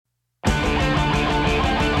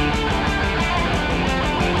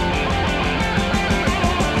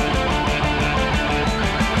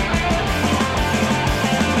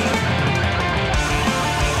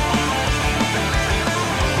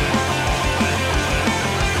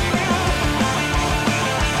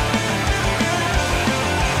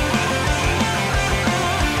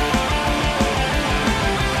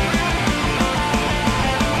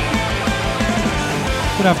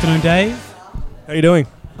Good afternoon, Dave. How you doing?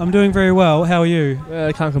 I'm doing very well. How are you?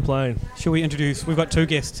 I can't complain. Shall we introduce? We've got two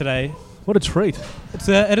guests today. What a treat.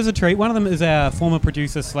 It is a treat. One of them is our former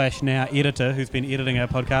producer / now editor who's been editing our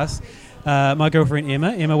podcast. My girlfriend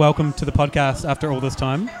Emma. Emma, welcome to the podcast after all this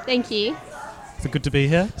time. Thank you. It's good to be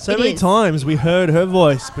here. So many times we heard her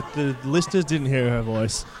voice, but the listeners didn't hear her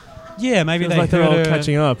voice. Yeah, maybe Feels they like they're heard all her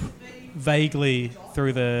catching up. vaguely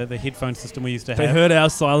through the headphone system we used to have. They heard our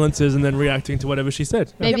silences and then reacting to whatever she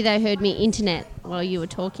said. Maybe they heard me internet while you were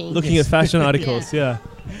talking. Looking at fashion articles, yeah.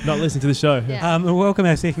 Not listening to the show. Yeah. And welcome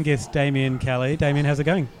our second guest, Damien Kelly. Damien, how's it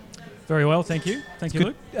going? Very well, thank you. Thank you,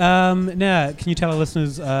 Luke. Now, can you tell our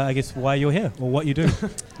listeners, I guess, why you're here or what you do?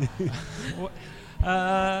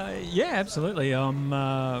 Yeah, absolutely.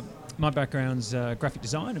 My background's graphic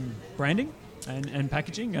design and branding and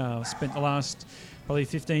packaging. I've spent the last probably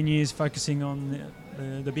 15 years focusing on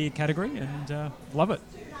the beer category and love it.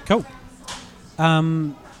 Cool.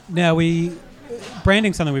 Now,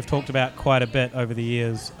 branding's something we've talked about quite a bit over the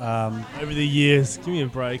years. Over the years. Give me a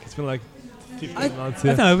break. It's been like 15 months. I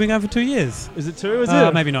don't know, we've been going for 2 years. Is it 2? Is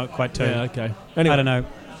it? Maybe not quite 2. Yeah, okay. Anyway, I don't know.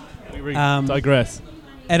 We digress.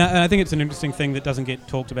 And I think it's an interesting thing that doesn't get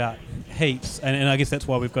talked about heaps. And I guess that's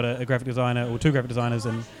why we've got a graphic designer or 2 graphic designers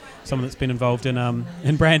and someone that's been involved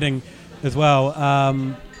in branding as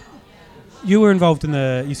well. You were involved in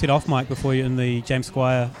you said off mic before you in the James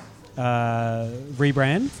Squire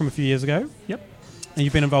rebrand from a few years ago. Yep. And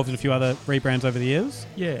you've been involved in a few other rebrands over the years.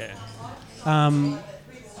 Yeah.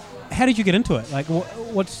 How did you get into it? Like,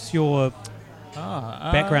 what's your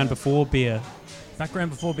background before beer?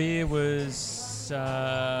 Background before beer was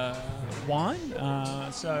wine.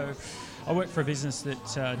 So I worked for a business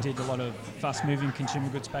that did a lot of fast-moving consumer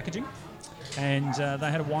goods packaging. And they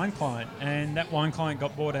had a wine client, and that wine client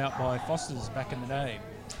got bought out by Foster's back in the day.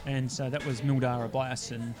 And so that was Mildara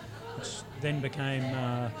Blass, and which then became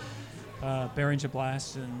Beringer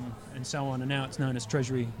Blass and so on, and now it's known as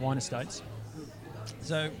Treasury Wine Estates.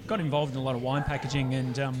 So got involved in a lot of wine packaging,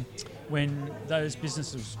 and when those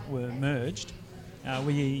businesses were merged,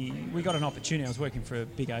 we got an opportunity. I was working for a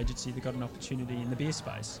big agency that got an opportunity in the beer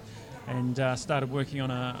space, and started working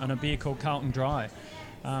on a beer called Carlton Dry.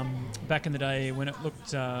 Back in the day when it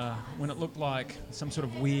looked like some sort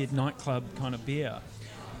of weird nightclub kind of beer.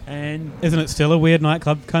 And isn't it still a weird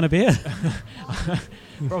nightclub kind of beer?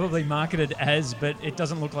 Probably marketed as, but it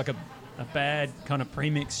doesn't look like a bad kind of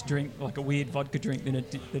premix drink, like a weird vodka drink that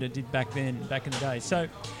it did back in the day. So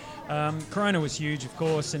Corona was huge, of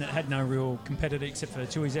course, and it had no real competitor except for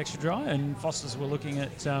Tui's Extra Dry, and Foster's were looking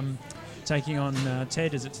at taking on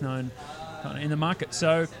Ted, as it's known, kind of in the market.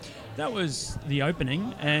 So that was the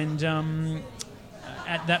opening, and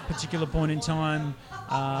at that particular point in time,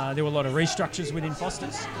 there were a lot of restructures within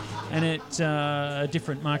Foster's, and a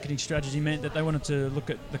different marketing strategy meant that they wanted to look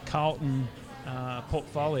at the Carlton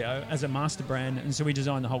portfolio as a master brand, and so we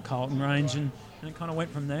designed the whole Carlton range, and it kind of went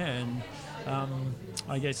from there. And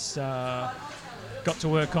I guess got to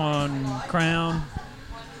work on Crown,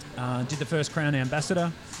 did the first Crown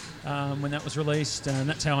Ambassador when that was released, and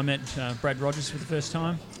that's how I met Brad Rogers for the first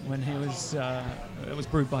time when he was it was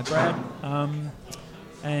brewed by Brad,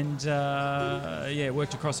 and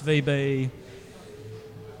worked across VB,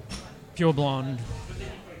 Pure Blonde,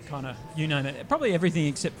 kind of you name it, probably everything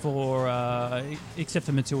except for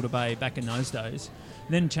Matilda Bay back in those days.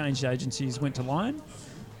 Then changed agencies, went to Lion.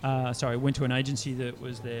 Went to an agency that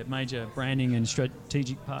was their major branding and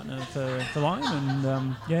strategic partner for Lion,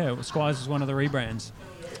 and Squires was one of the rebrands,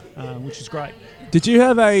 which is great. Did you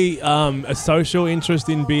have a social interest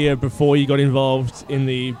in beer before you got involved in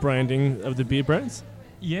the branding of the beer brands?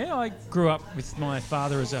 Yeah, I grew up with my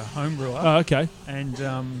father as a home brewer. Oh, okay.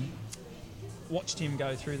 And watched him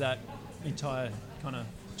go through that entire kind of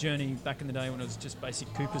journey back in the day when it was just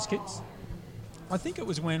basic Cooper's kits. I think it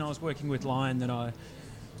was when I was working with Lion that I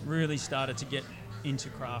really started to get into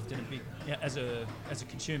craft as a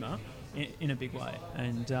consumer in a big way,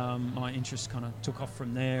 and my interest kind of took off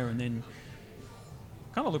from there, and then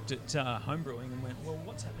kind of looked at home brewing and went, well,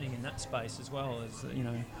 what's happening in that space as well? As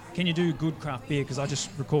can you do good craft beer? Because I just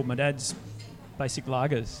recalled my dad's basic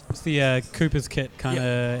lagers. It's the Cooper's kit kind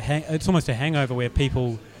of. It's almost a hangover where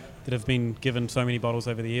people that have been given so many bottles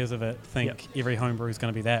over the years of it think every home brew is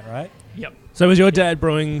going to be that, right? Yep. So was your dad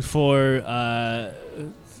brewing for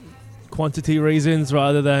quantity reasons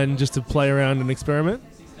rather than just to play around and experiment?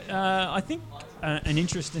 I think an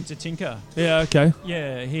interest into tinker. Yeah, okay.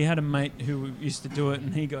 Yeah, he had a mate who used to do it,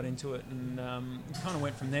 and he got into it, and kind of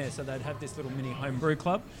went from there. So they'd have this little mini home brew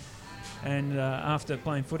club, and after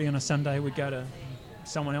playing footy on a Sunday, we'd go to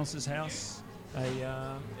someone else's house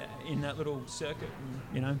in that little circuit,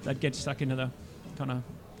 and they'd get stuck into the kind of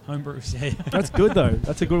homebrews. Yeah, That's good though.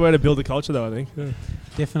 That's a good way to build a culture, though. I think. Yeah.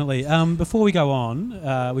 definitely. Before we go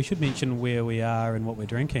on, we should mention where we are and what we're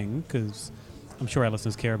drinking, because I'm sure our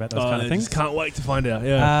listeners care about those kind of things. Just can't wait to find out.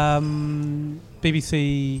 Yeah.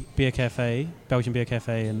 BBC Beer Cafe, Belgian Beer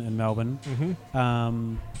Cafe in Melbourne.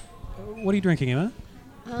 Mm-hmm. What are you drinking, Emma?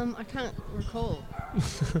 I can't recall.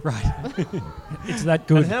 Right. It's that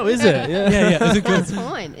good. And how is it? Yeah. yeah. Is it good? It's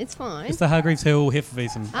fine. It's fine. It's the Hargreaves Hill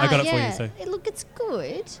Hefeweizen. I got it for you. So Look, it's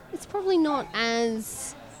good. It's probably not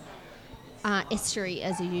as estery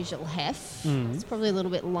as a usual hef. Mm. It's probably a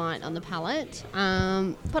little bit light on the palate,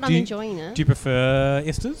 but I'm you- enjoying it. do you prefer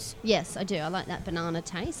esters? Yes, I do. I like that banana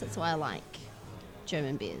taste. That's why I like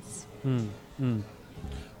German beers.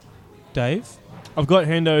 Dave? I've got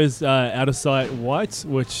Hendo's Out of Sight White,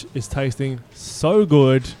 which is tasting so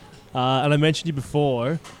good. And I mentioned you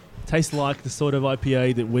before, tastes like the sort of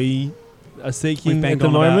IPA that we are seeking We've at banged the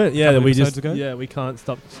on about moment. a Yeah, couple that we episodes just ago. we can't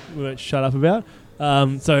stop. We won't shut up about.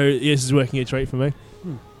 So yeah, this is working a treat for me.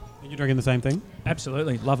 Are you drinking the same thing?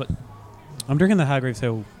 Absolutely. Love it. I'm drinking the Hargreaves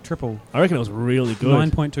Hill Triple. I reckon it was really good.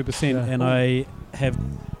 9.2%, Yeah. and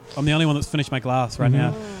I'm the only one that's finished my glass right Mhm.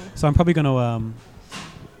 now, so I'm probably going to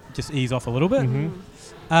just ease off a little bit.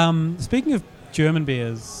 Mhm. Speaking of German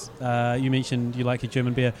beers, you mentioned you like your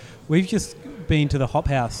German beer. We've just been to the Hop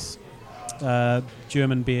House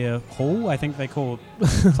German Beer Hall, I think they call it,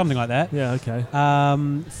 something like that. Yeah. Okay.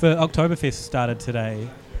 For Oktoberfest started today.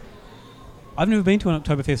 I've never been to an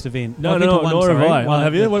Oktoberfest event. No, I've been to one, nor have sorry. I. One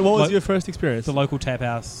Have at you? the What was lo- your first experience? the local tap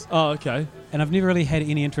house, Oh, okay. and I've never really had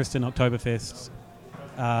any interest in Oktoberfest.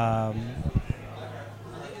 I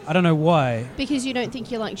don't know why. Because you don't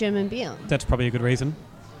think you like German beer. That's probably a good reason.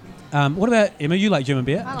 What about Emma? You like German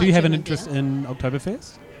beer? I Do like you have an German interest beer. in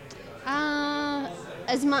Oktoberfest?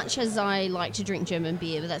 As much as I like to drink German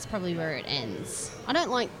beer, but that's probably where it ends. I don't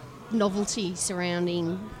like novelty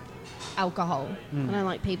surrounding alcohol. I don't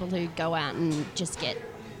like people who go out and just get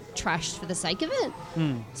trashed for the sake of it.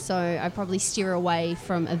 So I probably steer away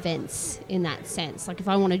from events in that sense. Like if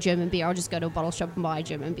I want a German beer, I'll just go to a bottle shop and buy a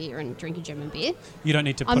German beer and drink a German beer. You don't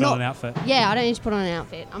need to I'm put on not- an outfit. Yeah, I don't need to put on an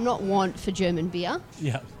outfit. I'm not want for German beer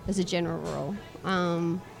Yeah. as a general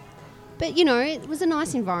rule. But, you know, it was a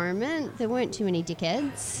nice environment. There weren't too many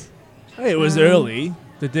dickheads. Hey, it was early.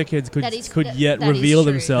 The dickheads That is- could that- yet that is reveal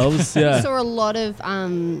true. themselves. I Yeah. saw a lot of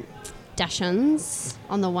Dachshunds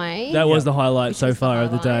on the way. That was the highlight Which so was the far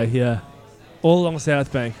of the day. highlight. Yeah. All along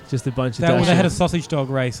South Bank, just a bunch of They had a Dachshunds. sausage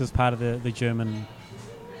dog race as part of the German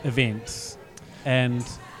events, and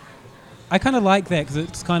I kind of like that because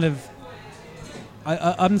it's kind of.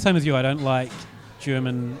 I'm the same as you. I don't like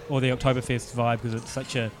German or the Oktoberfest vibe because it's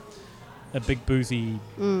such a big boozy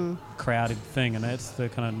crowded thing, and that's the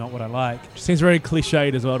kind of not what I like. Seems very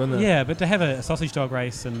cliched as well, doesn't it? Yeah, but to have a sausage dog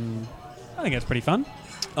race, and I think it's pretty fun.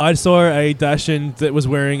 I saw a Dachshund that was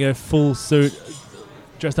wearing a full suit,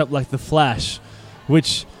 dressed up like the Flash,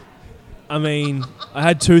 which, I mean, I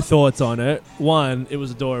had two thoughts on it. One, it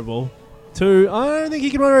was adorable. Two, I don't think he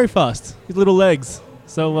can run very fast. His little legs.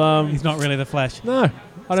 So, He's not really the Flash. no.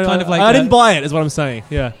 I don't. kind of like I a- didn't buy it. Is what I'm saying.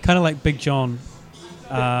 Yeah. Kind of like Big John,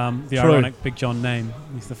 the True. ironic Big John name.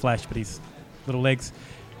 He's the Flash, but he's little legs.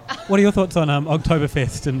 What are your thoughts on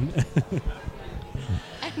Oktoberfest and,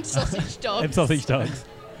 And sausage dogs. and sausage dogs?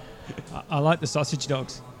 I like the sausage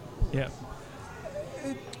dogs. Yeah.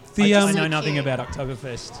 The, I So know nothing cute. about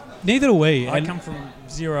Oktoberfest. neither do we. I and come from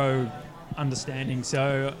zero understanding,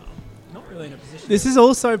 so not really in a position. This is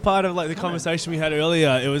also part of like the conversation we had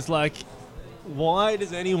earlier. It was like, why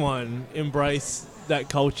does anyone embrace that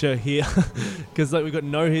culture here? Because like we've got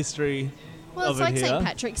no history. Well, it's of it like here. St.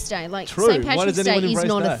 Patrick's Day. Like True. St. Why does Patrick's Day anyone is embrace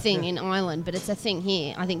not a that? thing Yeah. in Ireland, but it's a thing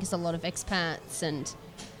here. I think it's a lot of expats, and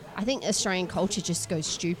I think Australian culture just goes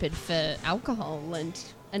stupid for alcohol and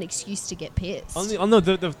an excuse to get pissed. On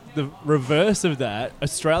the reverse of that,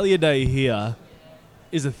 Australia Day here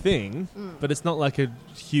is a thing, but it's not like a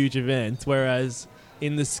huge event. Whereas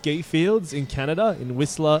in the ski fields in Canada, in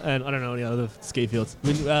Whistler, and I don't know any other ski fields, I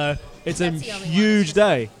mean, it's a That's the only one. huge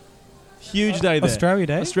day. Huge day there. Australia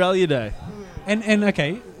Day? Australia Day. And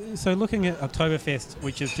okay, so looking at Oktoberfest,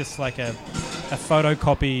 which is just like a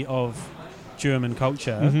photocopy of German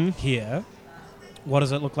culture Mhm. here, what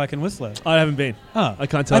does it look like in Whistler? I haven't been. Oh, I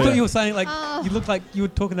can't tell I thought you. you were saying like Oh. you looked like you were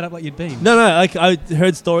talking that up like you'd been. No, like I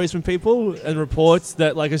heard stories from people and reports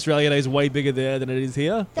that like Australia Day is way bigger there than it is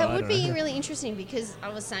here. That I would don't be know. really interesting because I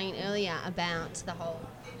was saying earlier about the whole,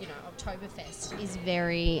 Oktoberfest is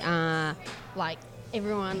very like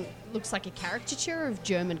everyone looks like a caricature of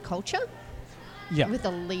German culture Yeah. with the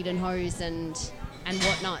Lederhosen and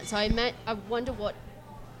whatnot. So I wonder what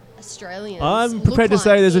Australians. I'm look prepared to like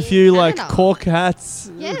say there's a in few like Canada. cork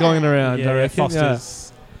hats Yeah. going around. I Yeah, reckon.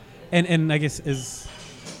 Foster's. And I guess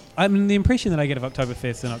I mean, the impression that I get of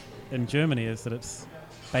Oktoberfest in Germany is that it's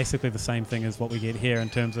basically the same thing as what we get here in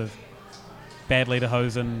terms of bad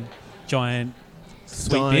lederhosen, giant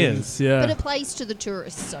sweet beers. Steins, yeah. But it plays to the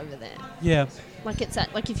tourists over there. Yeah. Like it's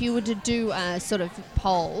that. Like if you were to do a sort of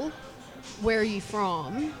poll, where are you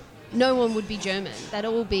from? No one would be German. They'd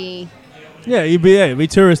all be It'd be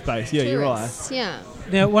tourist based. Yeah, you're right. tourists. Yeah.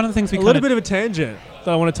 Now, one of the things we A kind little bit of a tangent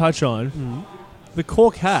that I want to touch on. The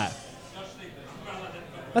cork hat.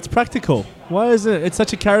 That's practical. Why is it? It's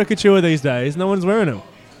such a caricature these days. No one's wearing them.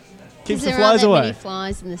 Keeps the There flies aren't that away. many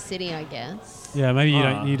flies in the city, I guess. Yeah, maybe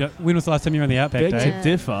you don't. When was the last time you were on the Outback, Beg Dave? to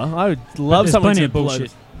differ. I would love there's someone plenty to of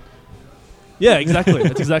bullshit. Yeah, exactly.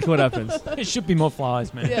 That's exactly what happens. There should be more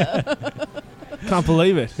flies, man. Can't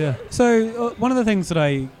believe it. Yeah. So one of the things that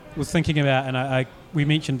I was thinking about, and we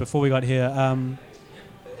mentioned before we got here,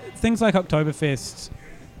 things like Oktoberfest,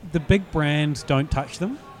 the big brands don't touch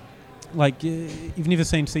them. Like you've never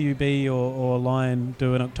seen CUB or Lion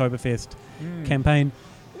do an Oktoberfest campaign.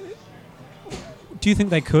 Do you think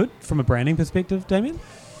they could, from a branding perspective, Damien?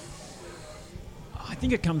 I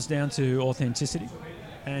think it comes down to authenticity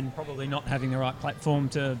and probably not having the right platform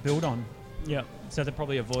to build on. Yeah, so they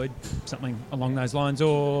probably avoid something along those lines,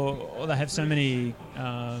 or they have so many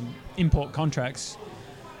import contracts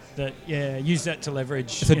that use that to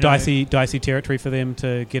leverage. It's a dicey territory for them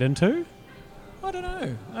to get into. I don't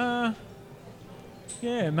know.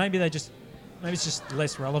 Maybe it's just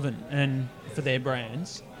less relevant and for their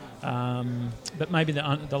brands. But maybe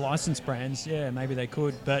the licensed brands, maybe they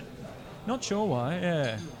could, but not sure why.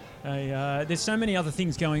 Yeah, there's so many other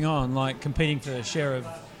things going on, like competing for a share of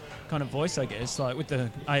kind of voice, I guess, like with the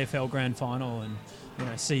AFL Grand Final, and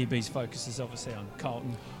CUB's focus is obviously on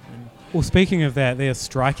Carlton. Well, speaking of that, they're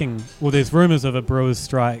striking. Well, there's rumours of a Brewers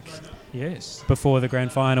strike. Yes. Before the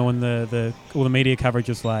grand final, and all the media coverage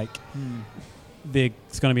is like, there's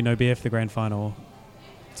going to be no beer for the grand final.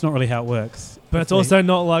 It's not really how it works. But it's also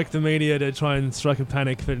not like the media to try and strike a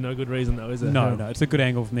panic for no good reason, though, is it? No, it's a good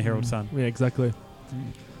angle from the Herald Sun. Yeah, exactly.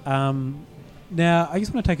 Now, I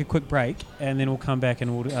just want to take a quick break, and then we'll come back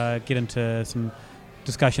and we'll get into some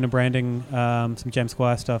discussion of branding, some James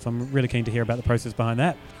Squire stuff. I'm really keen to hear about the process behind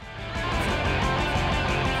that.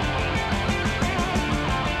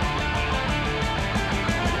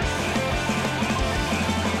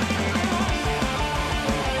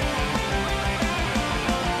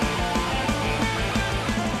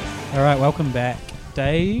 All right, welcome back.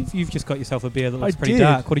 Dave, you've just got yourself a beer that looks pretty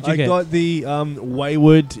dark. What did you get? I got the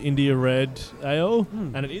Wayward India Red Ale,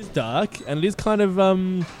 and it is dark, and it is kind of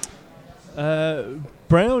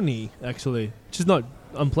browny, actually, which is not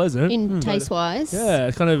unpleasant. In taste-wise. Yeah,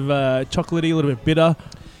 it's kind of chocolatey, a little bit bitter.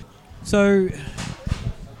 So,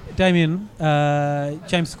 Damien,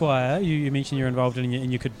 James Squire, you mentioned you're involved in,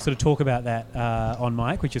 and you could sort of talk about that on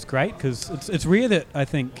mic, which is great, because it's rare that I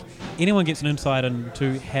think anyone gets an insight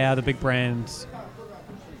into how the big brands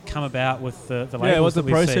come about with the labels. Yeah, what the that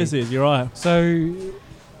we process see. is. You're right. So,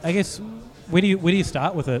 I guess where do you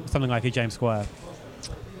start with something like a James Squire?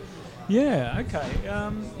 Yeah. Okay.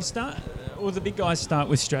 The big guys start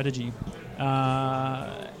with strategy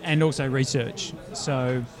and also research.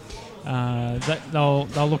 So. They'll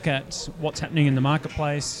look at what's happening in the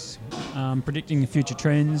marketplace, predicting the future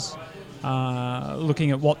trends,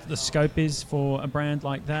 looking at what the scope is for a brand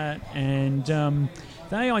like that, and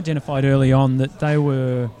they identified early on that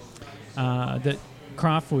that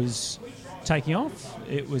craft was taking off.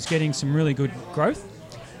 It was getting some really good growth,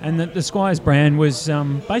 and that the Squires brand was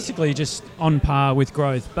basically just on par with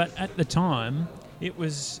growth. But at the time, it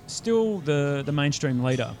was still the mainstream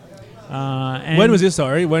leader. When was this,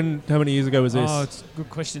 sorry? How many years ago was this? Oh, it's a good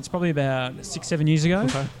question. It's probably about 6-7 years ago.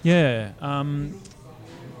 Okay. Yeah.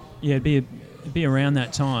 It'd be around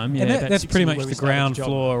that time. Yeah, And that's pretty much where we the started ground job.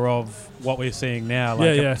 floor of what we're seeing now.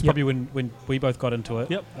 Like it's probably when we both got into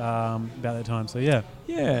it. Yep. About that time. So yeah.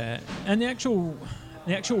 Yeah, and the actual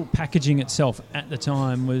packaging itself at the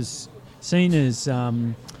time was seen as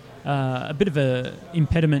a bit of a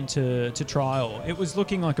impediment to trial. It was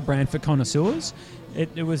looking like a brand for connoisseurs.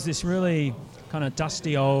 It was this really kind of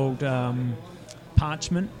dusty old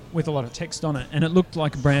parchment with a lot of text on it, and it looked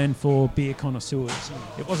like a brand for beer connoisseurs.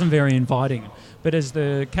 It wasn't very inviting. But as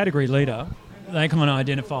the category leader, they kind of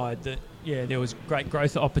identified that there was great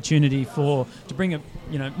growth opportunity to bring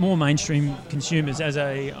more mainstream consumers as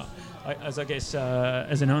an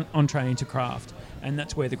entree into craft, and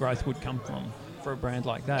that's where the growth would come from for a brand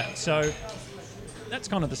like that. So that's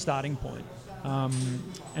kind of the starting point.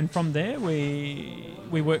 And from there, we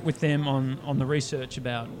worked with them on the research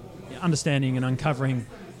about understanding and uncovering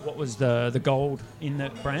what was the gold in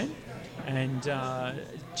that brand. And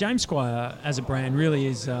James Squire as a brand really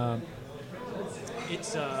is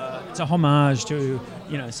it's a homage to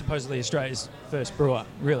supposedly Australia's first brewer.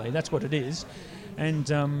 Really, that's what it is. And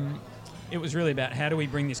it was really about how do we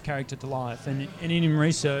bring this character to life. And in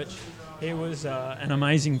research, he was an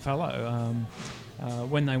amazing fellow.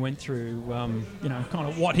 When they went through, kind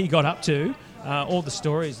of what he got up to, all the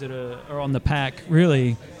stories that are on the pack,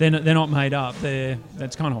 really, they're not made up.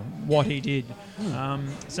 That's kind of what he did.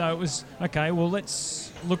 So it was, okay, well,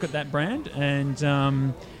 let's look at that brand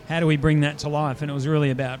and how do we bring that to life? And it was really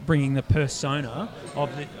about bringing the persona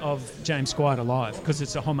of James Squire to life because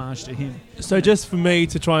it's a homage to him. So just for me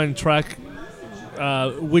to try and track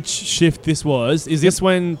which shift this was, is this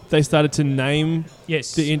when they started to name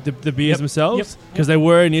Yes. the beers themselves? Because they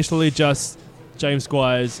were initially just James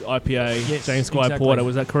Squire's IPA, Yes, James Squire exactly. Porter,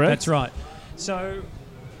 was that correct? That's right. So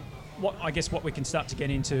what we can start to get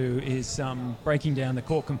into is breaking down the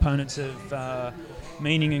core components of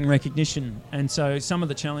meaning and recognition. And so some of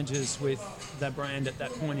the challenges with that brand at that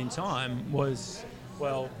point in time was,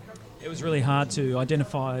 well, it was really hard to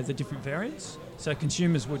identify the different variants. So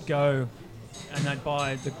consumers would go and they'd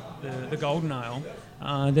buy the golden ale,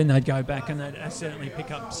 then they'd go back and they'd accidentally pick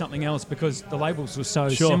up something else because the labels were so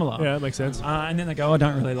similar. Yeah, that makes sense. And then they go, I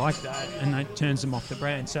don't really like that, and that turns them off the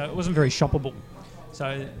brand. So it wasn't very shoppable.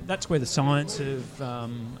 So that's where the science of,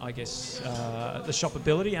 the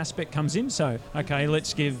shoppability aspect comes in. So, okay,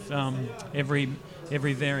 let's give every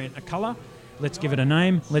variant a colour, let's give it a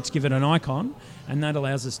name, let's give it an icon, and that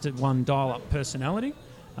allows us to, dial up personality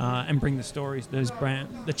and bring the stories,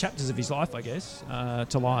 the chapters of his life, I guess,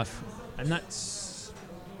 to life. And that's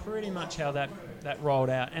pretty much how that rolled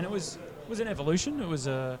out. And it was an evolution. It was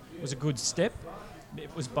a good step.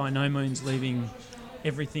 It was by no means leaving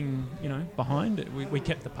everything behind. We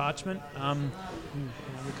kept the parchment.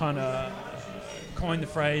 We kind of coined the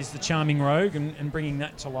phrase "the charming rogue," and bringing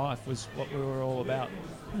that to life was what we were all about.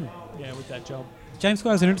 With that job. James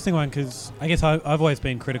Squire is an interesting one because I guess I've always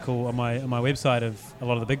been critical on my website of a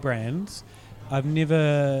lot of the big brands. I think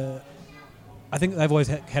they've always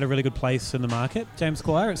had a really good place in the market. James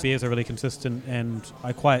Squire, its beers are really consistent, and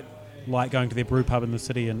I quite like going to their brew pub in the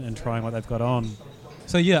city and trying what they've got on.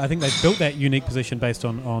 So yeah, I think they've built that unique position based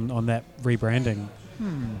on that rebranding.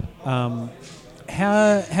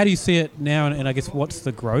 How do you see it now? And I guess what's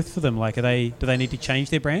the growth for them? Like, do they need to change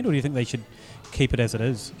their brand, or do you think they should keep it as it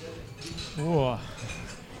is? Oh,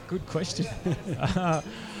 good question.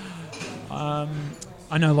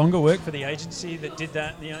 I no longer work for the agency that did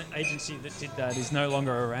that. The agency that did that is no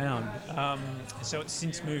longer around. So it's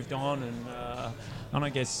since moved on, and I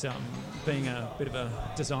guess being a bit of a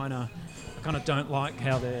designer, I kind of don't like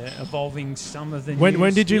how they're evolving some of the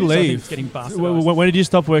When did you news. I think leave? it's getting bastardized. When did you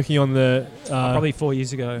stop working on the... Probably 4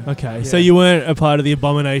 years ago. Okay, Yeah. so you weren't a part of the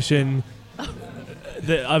abomination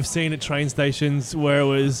that I've seen at train stations where it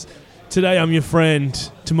was, today I'm your friend,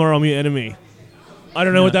 tomorrow I'm your enemy. I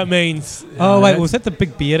don't know what that means. Oh wait, was that the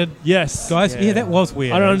big bearded Yes. guys? Yeah, that was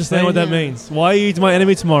weird. I don't understand what that means. Why are you my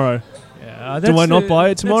enemy tomorrow? Do I not buy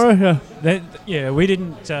it tomorrow? We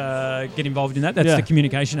didn't get involved in that. That's the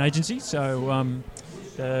communication agency. So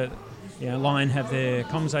Lion have their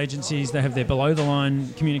comms agencies. They have their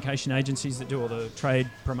below-the-line communication agencies that do all the trade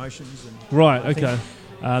promotions. And Right, okay.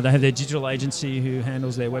 they have their digital agency who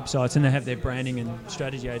handles their websites, and they have their branding and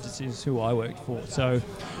strategy agencies who I worked for. So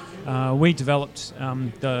we developed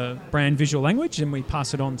the brand visual language, and we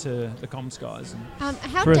pass it on to the comms guys. How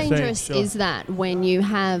For a thing, dangerous sure. is that when you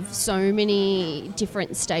have so many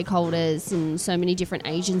different stakeholders and so many different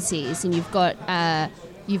agencies, and you've got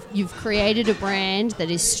you've created a brand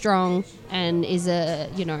that is strong and is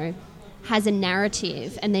has a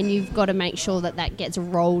narrative, and then you've got to make sure that gets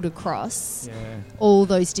rolled across all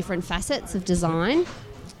those different facets of design.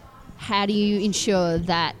 How do you ensure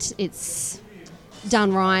that it's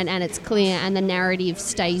done right and it's clear and the narrative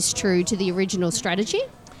stays true to the original strategy?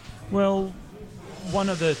 Well, one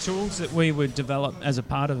of the tools that we would develop as a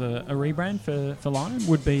part of a rebrand for Lion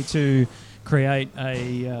would be to create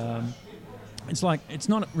a... it's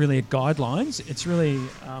not really a guidelines. It's really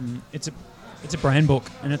it's a brand book,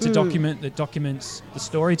 and it's a document that documents the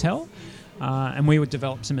storytell. And we would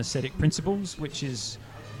develop some aesthetic principles, which is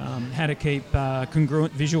how to keep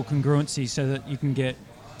visual congruency so that you can get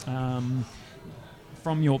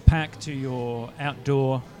from your pack to your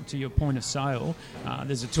outdoor to your point of sale.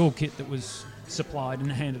 There's a toolkit that was supplied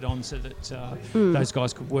and handed on so that those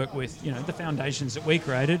guys could work with the foundations that we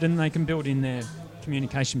created, and they can build in their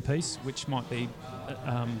communication piece, which might be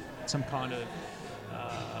some kind of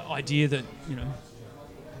idea that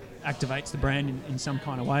activates the brand in some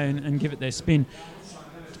kind of way and give it their spin,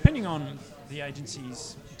 depending on the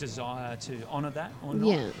agency's desire to honour that or not.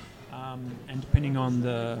 Yeah. And depending on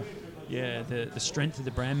the strength of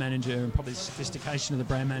the brand manager and probably the sophistication of the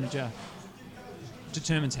brand manager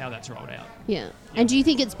determines how that's rolled out. Yeah. And do you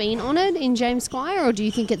think it's been honoured in James Squire, or do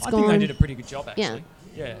you think it's I gone? think they did a pretty good job, actually. Yeah.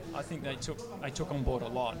 Yeah, I think they took on board a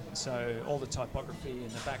lot. So all the typography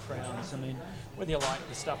and the backgrounds. I mean, whether you like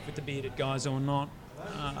the stuff with the bearded guys or not,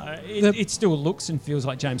 it still looks and feels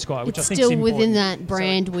like James Squire, which It's I think still is within important. that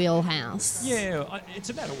brand wheelhouse. Yeah, it's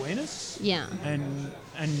about awareness. Yeah. And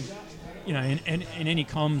in any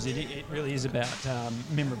comms, it really is about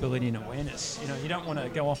memorability and awareness. You don't want to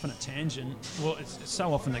go off on a tangent. Well, it's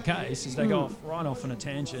so often the case is they go right off on a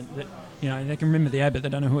tangent that they can remember the ad, but they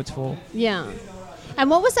don't know who it's for. Yeah. And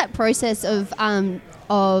what was that process of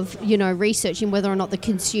researching whether or not the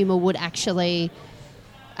consumer would actually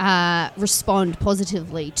respond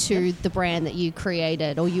positively to the brand that you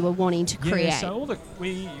created or you were wanting to create? Yeah, so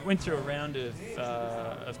we went through a round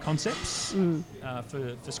of concepts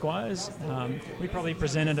for Squires. We probably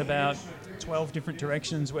presented about 12 different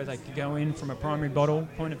directions where they could go in from a primary bottle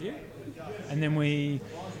point of view, and then we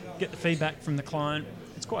get the feedback from the client.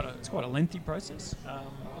 It's quite a lengthy process.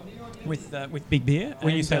 With Big Beer.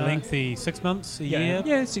 When you say lengthy, 6 months, a year?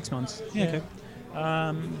 Yeah, 6 months. Yeah.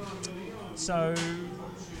 Okay. So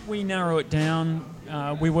we narrow it down.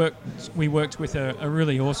 We worked with a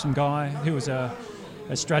really awesome guy who was a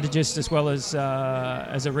strategist as well as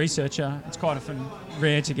a researcher. It's quite often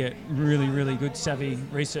rare to get really, really good savvy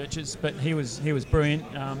researchers, but he was brilliant.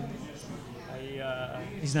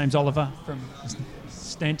 His name's Oliver from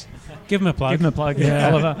Stent. Give him a plug. Give him a plug,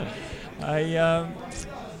 yeah. Oliver.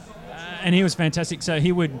 And he was fantastic. So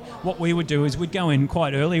what we would do is we'd go in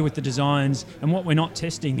quite early with the designs, and what we're not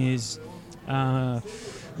testing is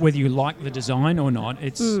whether you like the design or not.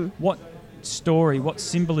 It's what story, what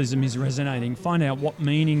symbolism is resonating. Find out what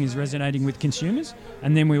meaning is resonating with consumers,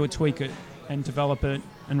 and then we would tweak it and develop it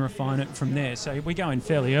and refine it from there. So we go in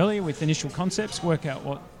fairly early with initial concepts, work out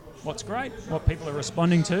what's great, what people are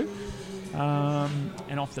responding to,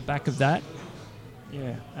 and off the back of that,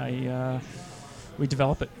 we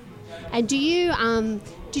develop it. And did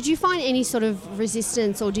you find any sort of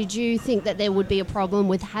resistance, or did you think that there would be a problem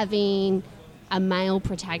with having a male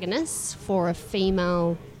protagonist for a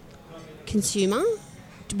female consumer?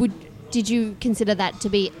 Did you consider that to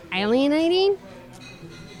be alienating,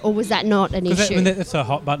 or was that not an issue? That's a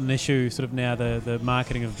hot button issue. Sort of now, the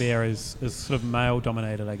marketing of beer is sort of male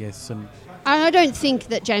dominated, I guess. And I don't think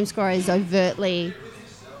that James Squire is overtly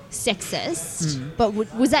sexist, but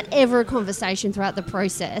was that ever a conversation throughout the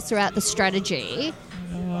process, throughout the strategy?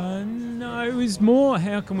 No, it was more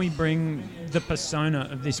how can we bring the persona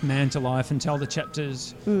of this man to life and tell the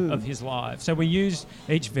chapters of his life. So we used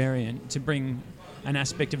each variant to bring an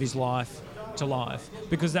aspect of his life to life,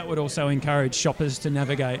 because that would also encourage shoppers to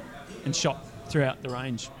navigate and shop throughout the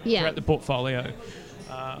range, throughout the portfolio.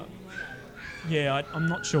 I'm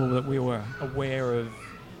not sure that we were aware of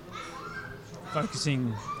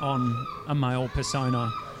focusing on a male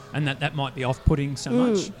persona, and that might be off-putting so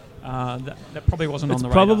much. That probably wasn't on the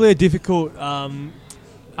radar. It's probably a difficult.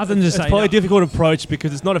 Other than to say, it's probably a difficult approach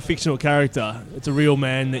because it's not a fictional character. It's a real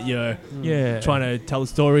man that you're trying to tell the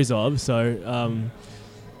stories of. So,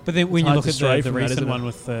 but then when you look at the from recent that, one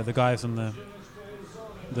with the guys on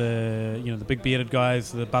the big bearded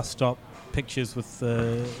guys, the bus stop pictures with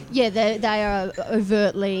the they are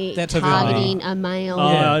overtly targeting a male.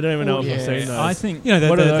 I don't even know if I've seen those. I think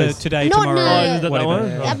the today, Not tomorrow, no. Is that whatever.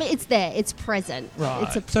 one? I mean, it's there. It's present. Right.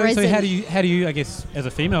 It's a So present. how do you I guess as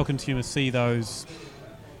a female consumer see those?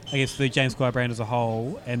 I guess the James Squire brand as a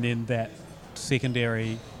whole, and then that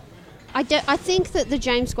secondary. I think that the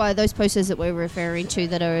James Squire, those posters that we're referring to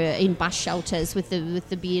that are in bus shelters with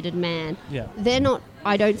the bearded man, they're not.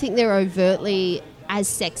 I don't think they're overtly as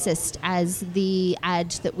sexist as the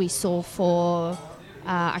ad that we saw for.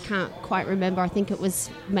 I can't quite remember. I think it was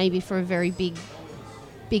maybe for a very big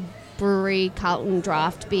brewery, Carlton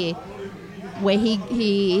Draft Beer, where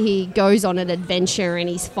he goes on an adventure and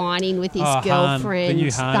he's fighting with his girlfriend. the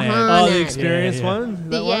new Hahn ad. Hahn the ad. experience Yeah, yeah. one? The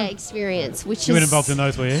That one? experience, which You is weren't involved in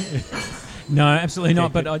those, were you? No, absolutely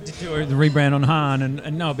not. But I did do the rebrand on Hahn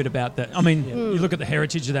and know a bit about that. I mean, you look at the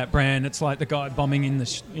heritage of that brand. It's like the guy bombing in the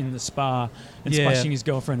spa and splashing his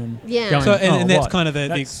girlfriend and going. So and that's what? kind of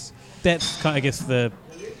That's- that's kind of, I guess, the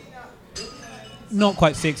not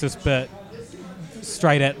quite sexist, but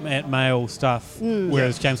straight at male stuff.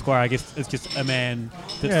 Whereas James Squire, I guess, is just a man.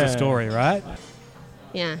 That's the story, right?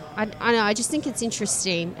 Yeah, I know. I just think it's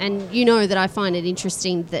interesting. And you know that I find it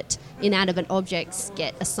interesting that inanimate objects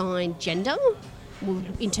get assigned gender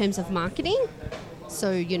in terms of marketing.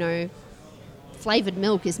 So, you know, flavoured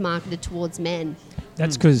milk is marketed towards men.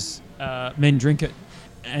 That's because men drink it,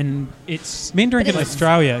 and it's Men drink it in it's-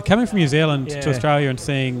 Australia. Coming from New Zealand to Yeah. Australia and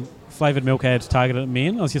seeing flavoured milk ads targeted at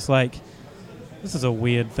men, I was just like, this is a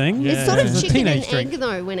weird thing. It's sort of It's a chicken and teenage drink. egg,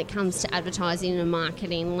 though, when it comes to advertising and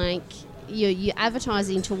marketing. Like, you're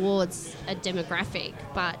advertising towards a demographic,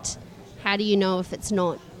 but how do you know if it's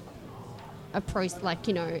not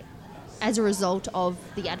as a result of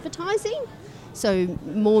the advertising? So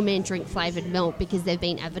more men drink flavoured milk because they've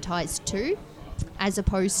been advertised to, as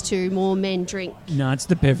opposed to more men drink. No, it's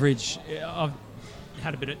the beverage. I've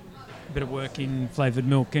had a bit of work in flavoured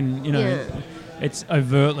milk, and it's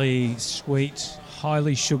overtly sweet,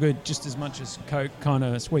 highly sugared, just as much as Coke kind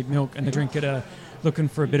of sweet milk, and the drinker are looking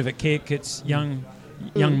for a bit of a kick. It's young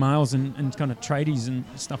males and kind of tradies and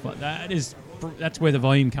stuff like that. That's where the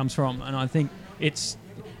volume comes from, and I think it's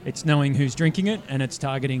knowing who's drinking it, and it's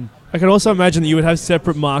targeting. I can also imagine that you would have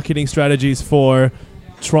separate marketing strategies for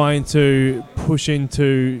trying to push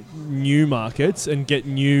into new markets and get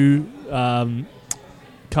new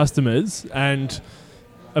customers and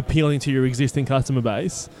appealing to your existing customer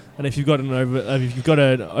base. And if you've got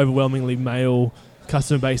an overwhelmingly male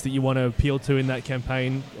customer base that you want to appeal to in that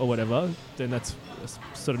campaign or whatever, then that's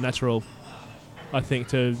sort of natural, I think,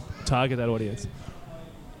 to target that audience.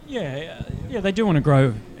 Yeah, they do want to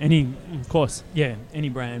grow. Any Of course.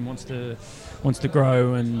 brand wants to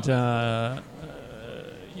grow, and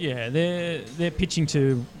they're pitching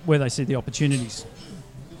to where they see the opportunities,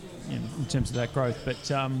 in terms of that growth. But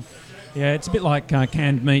it's a bit like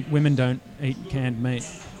canned meat. Women don't eat canned meat.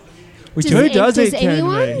 Who does eat canned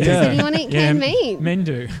anyone? meat? Does Yeah. anyone eat canned meat? Men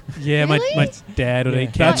do. Yeah, Really? my dad would Yeah.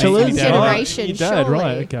 eat canned Bachelors? meat. Some Yeah. generation, Your dad, surely.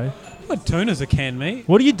 right, okay. But tuna's a canned meat.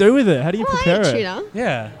 What do you do with it? How do you Well, I prepare eat it? tuna.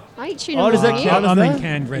 Yeah. I eat tuna. Oh, does that morning. count? I mean that?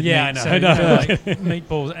 canned red Yeah, meat. I know, So, I know. like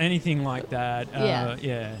meatballs, anything like that.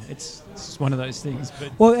 Yeah. It's one of those things. But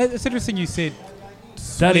Well, it's interesting you said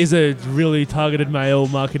That sweet- is a really targeted male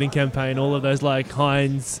marketing campaign. All of those like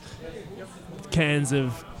Heinz cans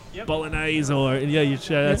of bolognese, or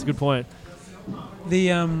that's a good point.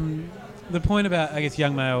 the point about, I guess,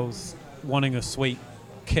 young males wanting a sweet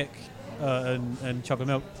kick and chocolate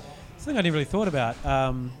milk. It's something I never really thought about.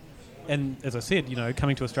 And as I said,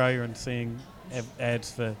 coming to Australia and seeing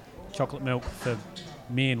ads for chocolate milk for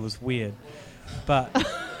men was weird. But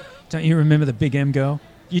don't you remember the Big M girl?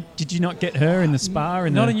 Did you not get her in the spa?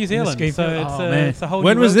 not in New Zealand, ski so field? it's a whole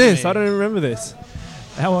When new was world to this? me. I don't even remember this.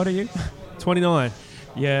 How old are you? 29.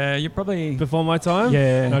 Yeah, you're probably. Before my time?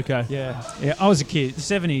 Yeah. Okay. Yeah. I was a kid. The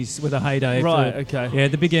 70s were the heyday. Right, for, okay. Yeah,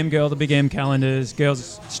 the Big M girl, the Big M calendars,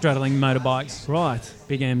 girls straddling motorbikes. Right.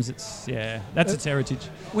 Big M's, that's its heritage.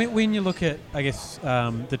 When you look at, I guess,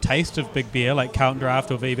 the taste of big beer, like Carlton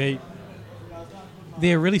Draft or VB,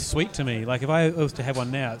 they're really sweet to me. Like, if I was to have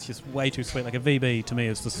one now, it's just way too sweet. Like, a VB, to me,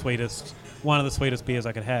 is one of the sweetest beers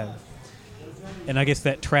I could have. And I guess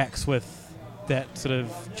that tracks with that sort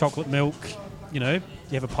of chocolate milk. You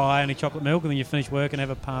have a pie, only chocolate milk, and then you finish work and have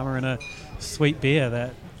a Palmer and a sweet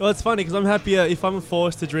beer. Well, it's funny because I'm happier if I'm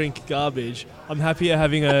forced to drink garbage. I'm happier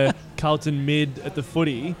having a Carlton mid at the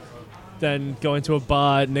footy than going to a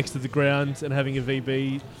bar next to the ground and having a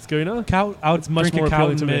VB schooner. I would much drink more a appealing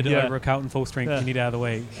Carlton to me, mid yeah. over a Carlton full strength Yeah. any day of the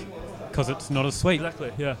week because it's not as sweet.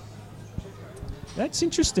 Exactly. Yeah. That's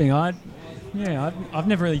interesting. I've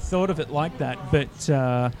never really thought of it like that,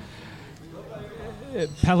 but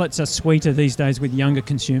palates are sweeter these days with younger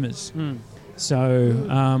consumers. So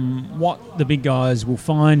what the big guys will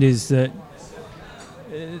find is that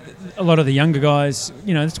a lot of the younger guys,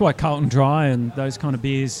 that's why Carlton Dry and those kind of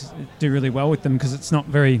beers do really well with them, because it's not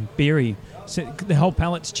very beery. So the whole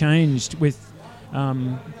palate's changed with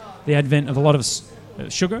the advent of a lot of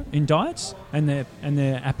sugar in diets, and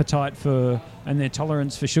their appetite for and their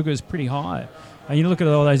tolerance for sugar is pretty high. And you look at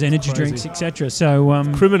all those energy Crazy. drinks, etc. So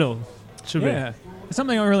Criminal. Should yeah, it's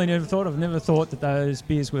something I really never thought of. Never thought that those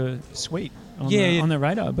beers were sweet on the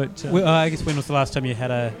radar. But Well, I guess when was the last time you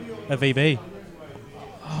had a VB?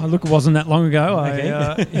 look, it wasn't that long ago.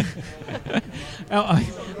 Okay. I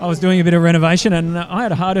was doing a bit of renovation, and I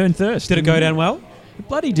had a hard-earned thirst. Did it go down well? It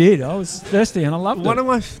bloody did. I was thirsty, and I loved One it. of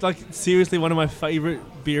my seriously one of my favorite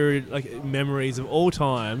beer memories of all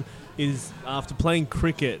time is after playing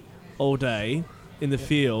cricket all day in the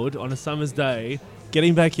field on a summer's day,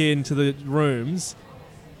 getting back into the rooms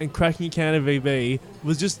and cracking a can of VB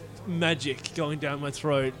was just magic going down my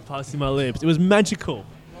throat, passing my lips. It was magical,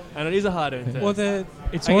 and it is a hard-earned thirst. Well,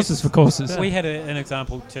 It's I horses guess for courses. we had an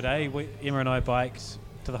example today. Emma and I biked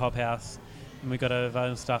to the hop house, and we got a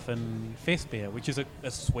Weihenstephan Fest beer, which is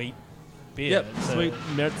a sweet beer. Yep, It's sweet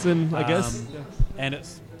Märzen, I guess. And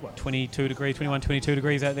it's, 22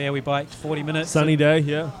 degrees out there. We biked 40 minutes. Sunny day,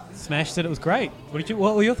 yeah. Smashed it. It was great.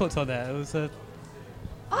 What were your thoughts on that? It was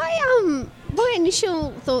My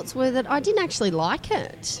initial thoughts were that I didn't actually like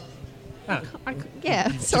it.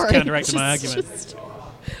 Sorry. counteracted my argument. Just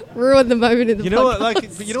ruined the moment in the You know what?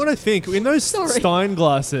 podcast. But you know what I think? In those Sorry. Stein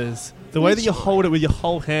glasses, the way that you hold it with your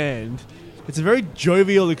whole hand, it's a very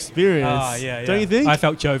jovial experience. yeah. Don't you think? I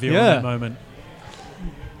felt jovial in Yeah. that moment.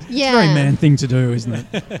 Yeah. Very man thing to do, isn't it?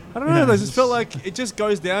 I don't know. I just felt like it just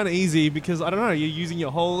goes down easy because I don't know. You're using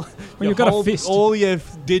your whole, you've got a fist. all your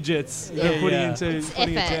digits, Yeah, putting yeah. into It's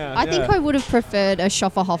putting effort. it down. I think I would have preferred a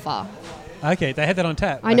Schofferhofer. Okay, they had that on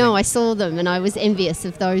tap. I know, think. I saw them and I was envious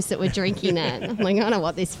of those that were drinking it. I'm like, I don't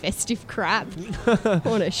want this festive crap. I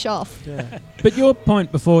want a Schoff. But your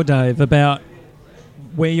point before, Dave, about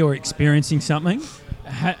where you're experiencing something,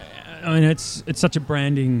 I mean, it's such a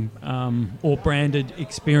branding or branded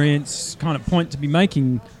experience kind of point to be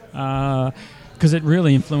making because it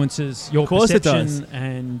really influences your Of course it perception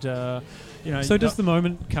does. and So does the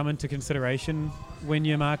moment come into consideration when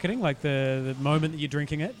you're marketing, like the moment that you're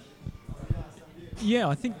drinking it? Yeah,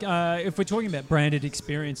 I think if we're talking about branded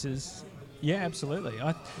experiences, yeah, absolutely.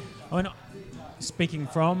 I mean, speaking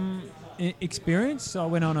from experience, I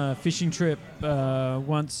went on a fishing trip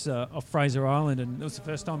once off Fraser Island, and it was the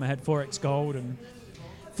first time I had 4X Gold, and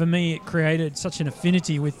for me, it created such an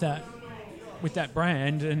affinity with that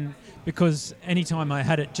brand, and because anytime I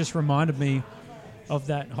had it, just reminded me of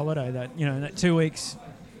that holiday, that 2 weeks,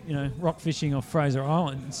 rock fishing off Fraser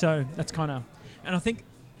Island. So that's kind of, and I think.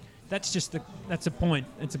 That's a point.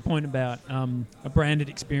 It's a point about a branded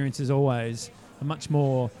experience is always a much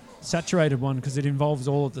more saturated one because it involves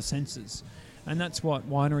all of the senses, and that's what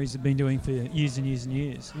wineries have been doing for years and years and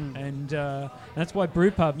years. And that's why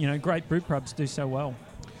great brew pubs do so well.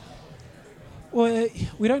 Well,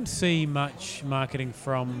 we don't see much marketing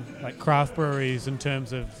from like craft breweries in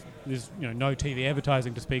terms of there's no TV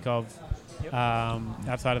advertising to speak of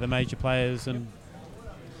outside of the major players, and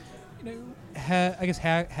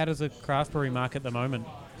how does a craft brewery market at the moment?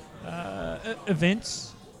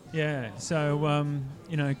 Events, yeah. So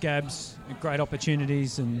Gabs, great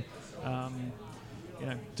opportunities, and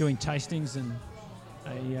doing tastings and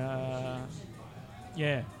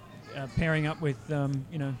pairing up with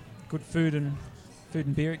good food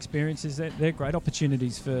and beer experiences. They're great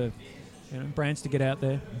opportunities for brands to get out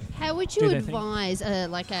there. How would you advise a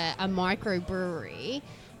microbrewery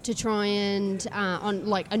to try and on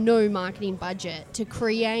like a no marketing budget to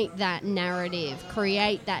create that narrative,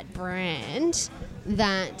 create that brand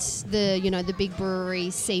that the big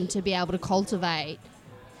breweries seem to be able to cultivate?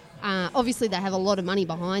 Obviously, they have a lot of money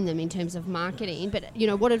behind them in terms of marketing, but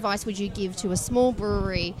what advice would you give to a small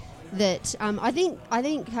brewery that I think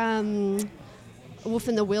Wolf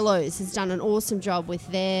and the Willows has done an awesome job with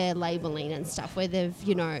their labelling and stuff, where they've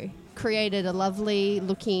created a lovely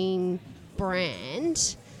looking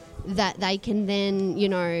brand that they can then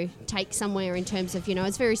take somewhere in terms of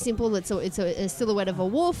it's very simple. It's a silhouette of a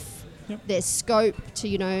wolf. Yep. There's scope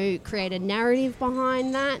to create a narrative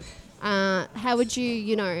behind that. How would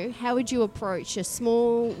you approach a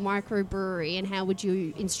small microbrewery, and how would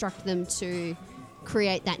you instruct them to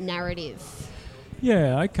create that narrative?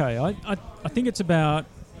 Yeah, okay. I think it's about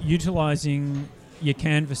utilising your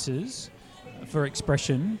canvases for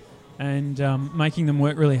expression and making them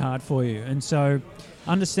work really hard for you. And so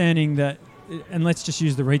understanding that, and let's just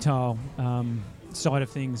use the retail side of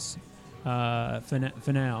things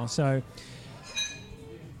for now. So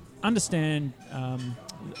understand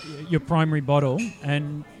your primary bottle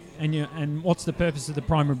and what's the purpose of the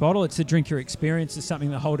primary bottle? It's to drink your experience. It's something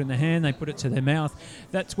they hold in their hand, they put it to their mouth.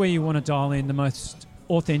 That's where you want to dial in the most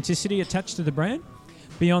authenticity attached to the brand.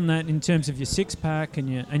 Beyond that, in terms of your 6-pack and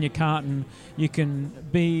your carton, you can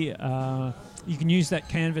use that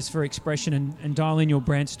canvas for expression and dial in your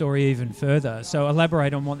brand story even further. So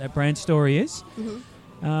elaborate on what that brand story is.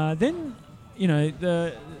 Mm-hmm. Then,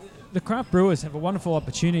 the craft brewers have a wonderful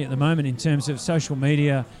opportunity at the moment in terms of social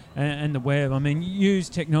media and the web. I mean, use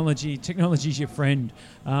technology. Technology's your friend.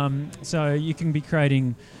 So you can be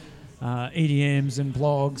creating EDMs and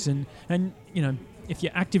blogs and if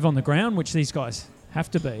you're active on the ground, which these guys have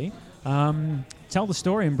to be, tell the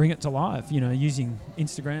story and bring it to life, using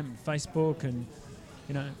Instagram, Facebook, and,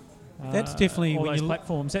 That's definitely all when those you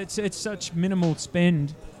platforms. It's such minimal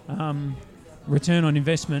spend. Return on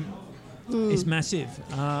investment is massive.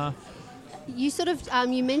 You sort of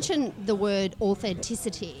you mentioned the word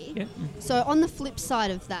authenticity. Yeah. So on the flip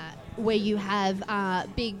side of that, where you have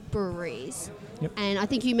big breweries Yep. And I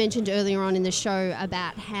think you mentioned earlier on in the show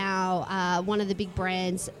about how one of the big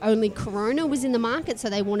brands, only Corona was in the market, so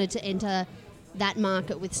they wanted to enter that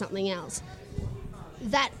market with something else.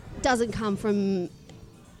 That doesn't come from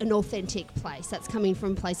an authentic place. That's coming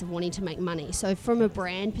from a place of wanting to make money. So from a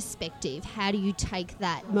brand perspective, how do you take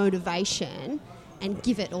that motivation and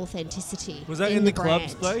give it authenticity? Was that in the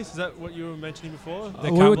club's brand? place? Is that what you were mentioning before?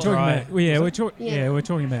 The we were Carlton talking Dry. about we're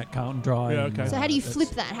talking Yeah. about Carlton Dry. Yeah, and, okay. So how do you flip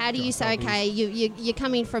that? How do you say, okay, you're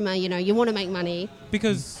coming from a, you want to make money.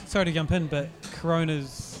 Because, sorry to jump in, but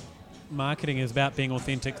Corona's marketing is about being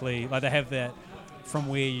authentically, like they have that from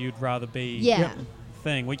where you'd rather be Yeah.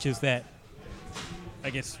 thing, which is that,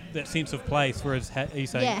 I guess, that sense of place, whereas you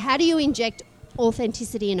say, Yeah. How do you inject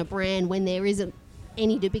authenticity in a brand when there isn't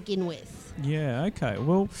any to begin with? Yeah, okay.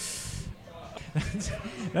 Well,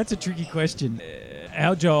 that's a tricky question.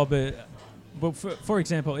 Our job, well, for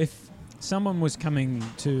example, if someone was coming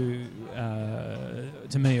to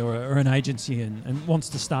me or an agency and wants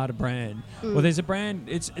to start a brand, well, there's a brand.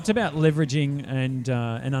 It's about leveraging and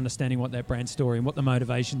understanding what that brand story and what the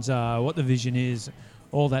motivations are, what the vision is,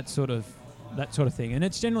 all that sort of thing. And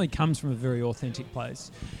it generally comes from a very authentic place.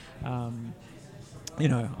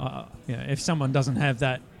 If someone doesn't have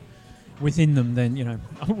that within them, then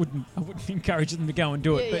I wouldn't encourage them to go and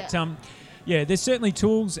do it. But there's certainly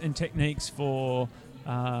tools and techniques for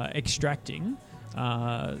extracting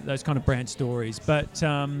those kind of brand stories. But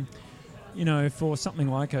for something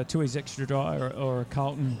like a Tooheys Extra Dry or a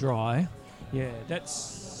Carlton Dry,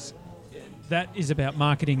 that is about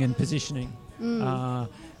marketing and positioning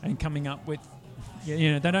and coming up with.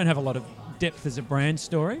 They don't have a lot of depth as a brand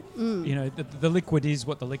story. The liquid is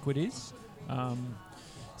what the liquid is.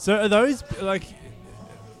 So are those like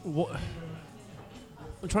what?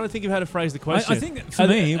 I'm trying to think of how to phrase the question. I think for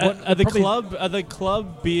me, are the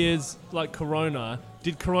club beers like Corona?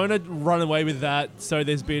 Did Corona run away with that? So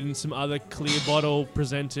there's been some other clear bottle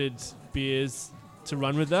presented beers to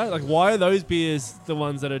run with that. Like, why are those beers the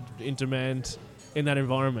ones that are in demand in that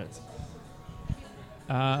environment?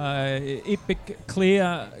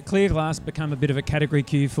 Clear glass become a bit of a category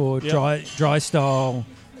cue for dry style.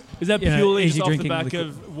 Is that purely easy just off the drinking back liquid.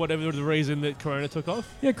 of whatever the reason that Corona took off?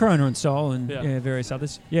 Yeah, Corona and Sol and Yeah. various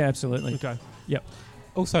others. Yeah, absolutely. Okay. Yep.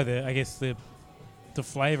 also I guess the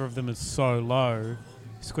flavour of them is so low.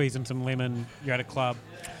 Squeeze in some lemon, you're at a club.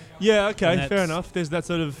 Yeah, okay, And fair that's- enough. There's that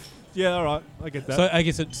sort of... Yeah, all right, I get that. So I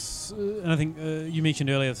guess it's, and I think you mentioned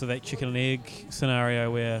earlier, so that chicken and egg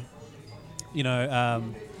scenario where,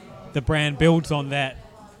 the brand builds on that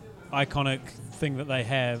iconic thing that they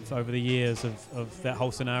have over the years of that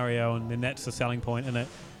whole scenario, and then that's the selling point in it.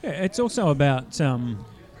 Yeah, it's also about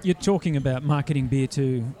you're talking about marketing beer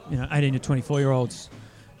to 18 to 24-year-olds,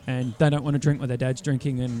 and they don't want to drink what their dad's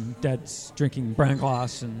drinking, and dad's drinking brown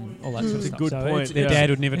glass and all that sort of That's a stuff. good So point. Their Yeah. dad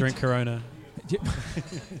would never drink Corona.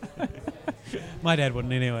 My dad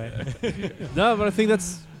wouldn't anyway. No, but I think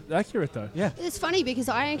that's accurate, though. Yeah. It's funny because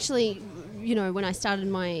I actually, when I started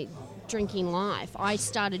my drinking life, I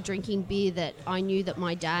started drinking beer that I knew that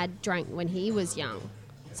my dad drank when he was young.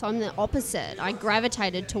 So I'm the opposite. I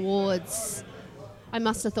gravitated towards, I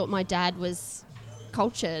must have thought my dad was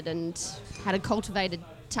cultured and had a cultivated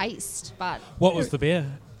taste, but What was the beer?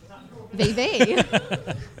 VV.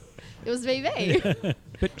 It was VV.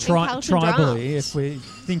 But Carlton tribally, Draught. if we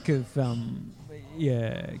think of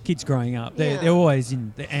kids growing up, Yeah. they're always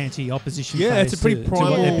in the anti-opposition Yeah, phase it's a pretty to what their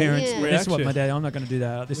primal parents. Yeah. This is what reaction. my dad. I'm not going to do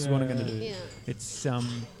that. This is what I'm going to do. Yeah.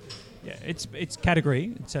 It's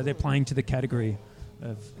category. So they're playing to the category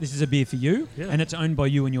of this is a beer for you, Yeah. and it's owned by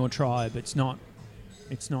you and your tribe. It's not.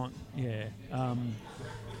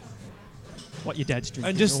 What your dad's drinking,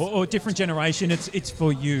 And just- or different generation. It's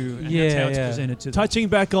for you, and that's Yeah, how it's yeah. presented to them. Touching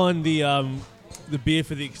back on the beer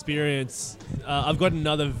for the experience, I've got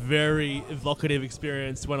another very evocative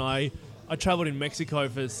experience when I travelled in Mexico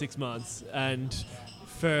for 6 months, and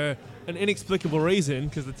for an inexplicable reason,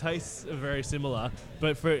 because the tastes are very similar,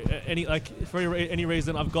 but for any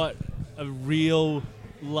reason, I've got a real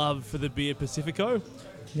love for the beer Pacifico.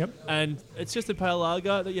 Yep. And it's just a pale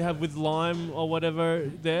lager that you have with lime or whatever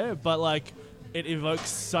there, but like it evokes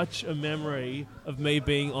such a memory of me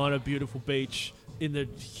being on a beautiful beach in the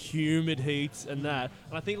humid heat and that.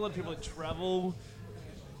 And I think a lot of people that travel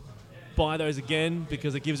buy those again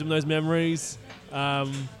because it gives them those memories.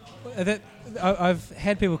 I've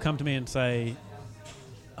had people come to me and say,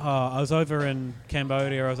 I was over in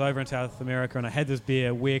Cambodia or I was over in South America and I had this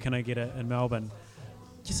beer, where can I get it in Melbourne?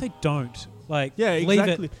 Just say don't. Like, Yeah, leave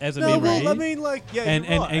exactly. it as a No, memory. well, I mean, like, yeah, and,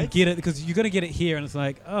 you're right. and get it, because you're going to get it here and it's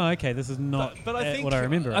like, oh, okay, this is not But I think what I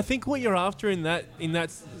remember. I think what you're after in that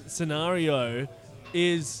scenario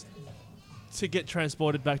is to get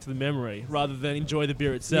transported back to the memory rather than enjoy the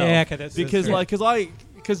beer itself. Yeah, okay, that's because true.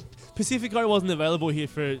 because Pacifico wasn't available here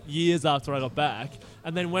for years after I got back,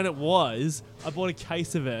 and then when it was, I bought a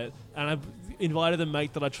case of it and I invited a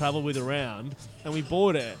mate that I travelled with around, and we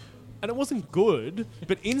bought it. And it wasn't good,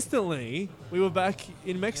 but instantly we were back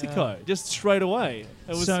in Mexico, just straight away.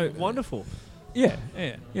 It was wonderful. Yeah.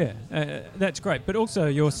 That's great. But also,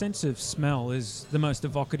 your sense of smell is the most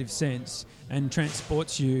evocative sense and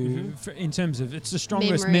transports you in terms of it's the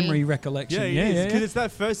strongest memory recollection. Because it's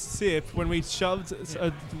that first sip when we shoved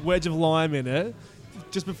a wedge of lime in it.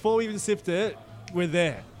 Just before we even sipped it, we're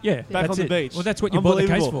there. Yeah, back on the beach. Well, that's what you bought the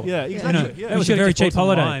case for. Yeah, exactly. You know, that was a very cheap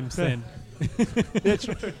holiday. Limes, then. Yeah,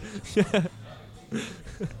 true.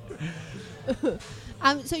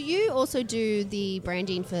 So you also do the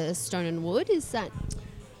branding for Stone and Wood, is that?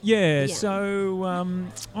 Yeah. So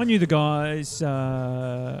I knew the guys. So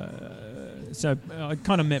I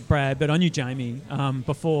kind of met Brad, but I knew Jamie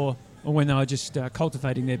before, or when they were just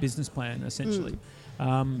cultivating their business plan, essentially,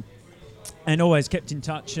 and always kept in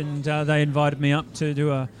touch. And they invited me up to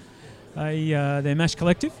do their mash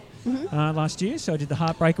collective last year. So I did the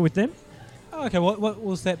Heartbreaker with them. Oh, okay, what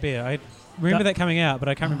was that beer? I remember that coming out, but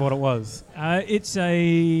I can't remember what it was. It's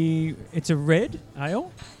a red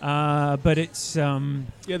ale, but it's there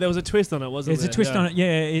was a twist on it, wasn't there? There's a twist on it.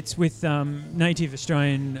 Yeah, it's with native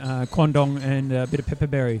Australian Kwandong and a bit of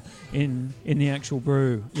pepperberry in the actual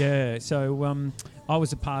brew. Yeah, so I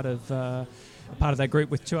was a part of that group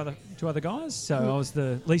with two other guys. So I was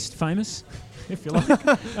the least famous, if you like.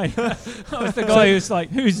 I was the guy who's like,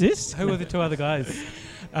 "Who's this?" Who were the two other guys?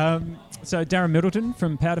 So Darren Middleton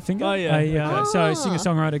from Powderfinger. Oh, yeah. So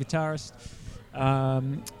singer-songwriter, guitarist.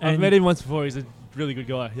 I've met him once before. He's a really good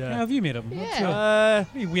guy. Yeah. How have you met him? Yeah.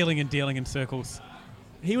 What are you wheeling and dealing in circles?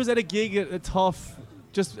 He was at a gig at Toff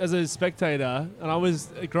just as a spectator, and I was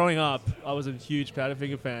growing up. I was a huge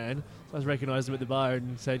Powderfinger fan. So I recognised him at the bar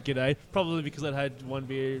and said g'day. Probably because I'd had one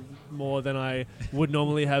beer more than I would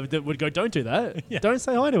normally have. That would go, don't do that. Yeah. Don't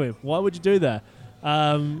say hi to him. Why would you do that?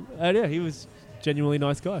 And yeah, he was genuinely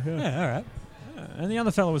nice guy. Yeah, all right. And the other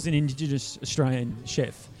fellow was an Indigenous Australian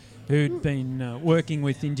chef who'd been working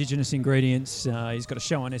with Indigenous ingredients. He's got a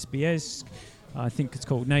show on SBS. I think it's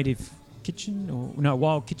called Native Kitchen,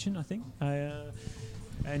 Wild Kitchen, I think.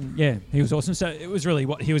 And yeah, he was awesome. So it was really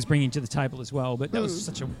what he was bringing to the table as well. But that was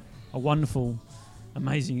such a wonderful,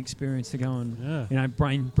 amazing experience to go and,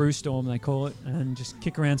 brain brewstorm, they call it, and just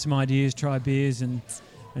kick around some ideas, try beers and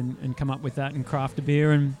come up with that and craft a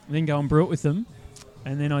beer and then go and brew it with them.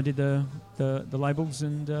 And then I did the labels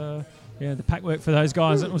and the pack work for those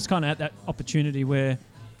guys. It was kind of at that opportunity at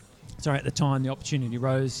the time the opportunity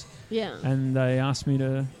rose. Yeah. And they asked me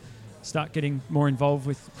to start getting more involved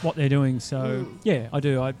with what they're doing. So yeah, I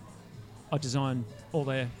do. I design all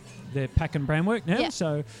their pack and brand work now. Yeah.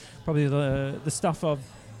 So probably the stuff I've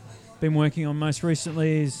been working on most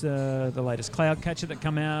recently is the latest Cloud Catcher that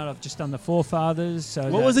come out. I've just done the Forefathers. So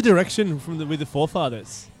what was the direction with the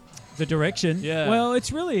Forefathers? The direction? Yeah. Well,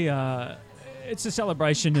 it's really it's a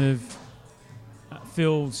celebration of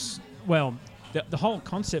Phil's. Well, the whole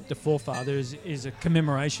concept of Forefathers is a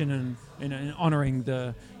commemoration and honouring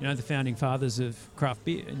the founding fathers of craft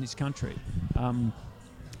beer in this country.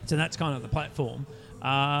 So that's kind of the platform.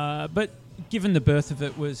 But given the birth of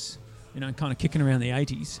it was kind of kicking around the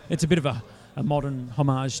 80s, it's a bit of a modern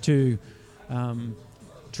homage to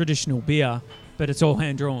traditional beer, but it's all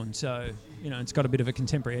hand drawn. So it's got a bit of a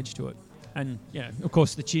contemporary edge to it. And of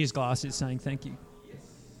course, the cheers glass is saying thank you.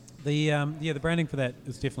 The branding for that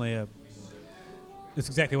is definitely it's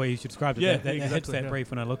exactly what you described it. Yeah, that hits exactly, that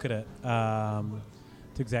brief when I look at it.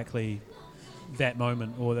 It's exactly that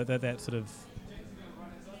moment, or that sort of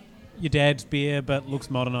your dad's beer, but looks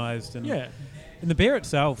modernised. And Yeah. And the beer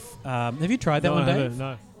itself, have you tried that No, one, I Dave? haven't,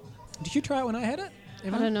 no. Did you try it when I had it? I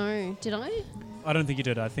don't know. Did I? I don't think you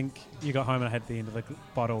did. I think you got home and I had the end of the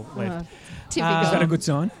bottle left. Typical. Is that a good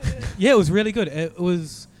sign? Yeah, it was really good. It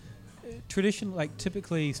was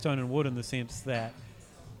typically Stone and Wood in the sense that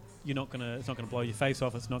it's not gonna blow your face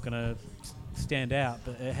off. It's not gonna stand out.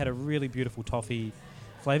 But it had a really beautiful toffee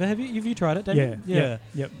flavour. Have you tried it, David? Yeah.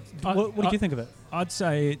 Yep. What did you think of it? I'd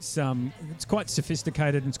say it's quite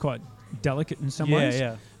sophisticated and it's quite delicate in some ways.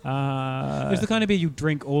 Yeah. It's the kind of beer you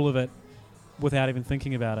drink all of it without even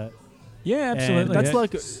thinking about it. Yeah, absolutely. That's yeah.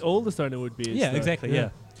 like all the Stone and Wood beers. Yeah, though. exactly. Yeah,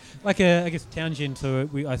 like I guess Townsend,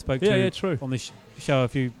 who I spoke to true. on this show a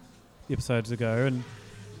few episodes ago, and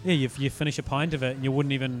yeah, you finish a pint of it and you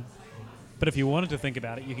wouldn't even. But if you wanted to think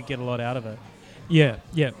about it, you could get a lot out of it. Yeah.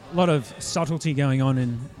 A lot of subtlety going on,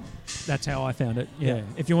 and that's how I found it. Yeah. Yeah.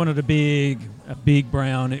 If you wanted a big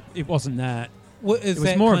brown, it wasn't that. Is it was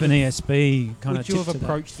that more of kind an ESB kind Would of. you tip have to that.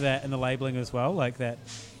 approached that in the labelling as well, like that?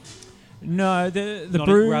 No, the Not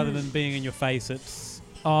brew rather than being in your face, it's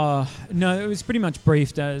no, it was pretty much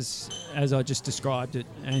briefed as I just described it,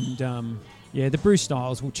 and the brew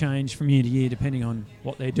styles will change from year to year depending on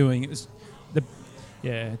what they're doing. It was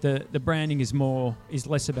the branding is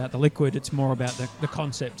less about the liquid; it's more about the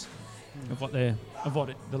concept of the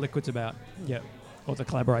liquid's about. Yeah, or the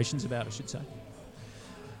collaboration's about, I should say.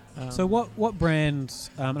 so what brands?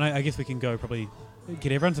 And I guess we can go probably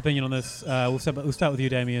get everyone's opinion on this. We'll start with you,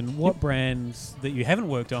 Damien. What brands that you haven't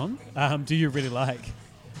worked on do you really like?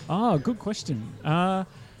 Oh, good question. I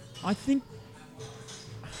think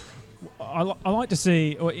I like to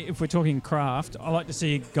see, or if we're talking craft, I like to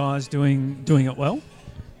see guys doing it well.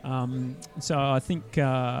 So I think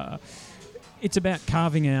it's about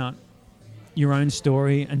carving out your own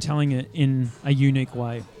story and telling it in a unique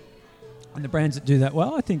way. And the brands that do that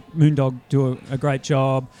well, I think Moondog do a great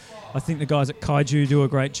job. I think the guys at Kaiju do a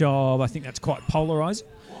great job. I think that's quite polarising.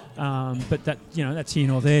 But that's here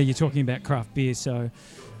nor there. You're talking about craft beer, so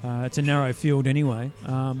it's a narrow field anyway.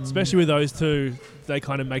 Especially with those two, they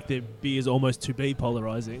kind of make their beers almost to be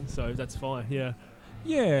polarising, so that's fine, yeah.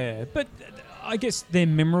 Yeah, but I guess they're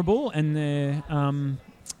memorable, and they're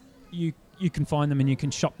you can find them and you can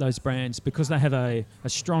shop those brands because they have a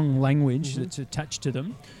strong language that's attached to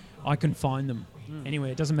them. I can find them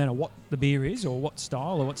anywhere. It doesn't matter what the beer is or what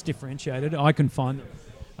style or what's differentiated. I can find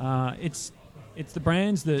them. It's the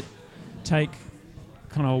brands that take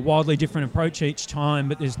kind of a wildly different approach each time,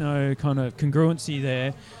 but there's no kind of congruency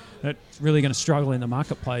there. That's really going to struggle in the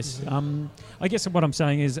marketplace. I guess what I'm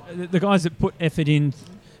saying is the guys that put effort in,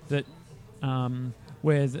 that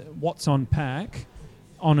where what's on pack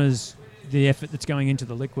honours the effort that's going into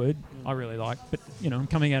the liquid, I really like. But I'm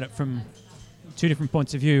coming at it from two different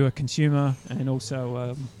points of view: a consumer and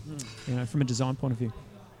also from a design point of view.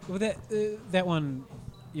 Well, that one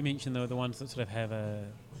you mentioned, the ones that sort of have a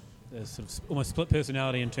sort of almost split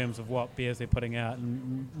personality in terms of what beers they're putting out.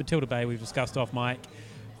 And Matilda Bay, we've discussed off mic,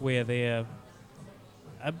 where they're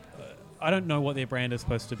I don't know what their brand is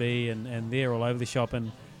supposed to be, and they're all over the shop,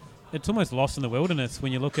 and it's almost lost in the wilderness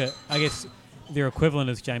when you look at, I guess, their equivalent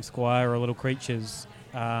is James Squire or Little Creatures,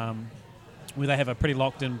 where they have a pretty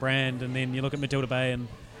locked-in brand, and then you look at Matilda Bay, and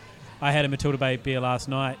I had a Matilda Bay beer last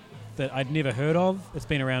night that I'd never heard of. It's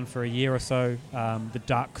been around for a year or so, the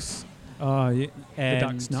Ducks. Oh, yeah. And The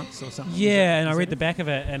Ducks Nuts or something. Yeah, and I read the back of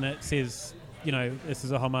it, and it says, this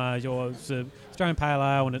is a homage, or it's a Australian Pale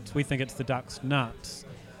Ale, and we think it's the Ducks Nuts.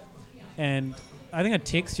 And I think I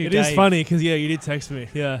text you, It Dave. is funny because, you did text me,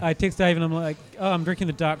 yeah. I text Dave, and I'm like, oh, I'm drinking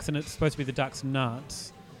the Ducks, and it's supposed to be the Ducks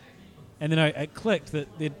Nuts. And then it clicked that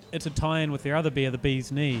it's a tie-in with their other beer, the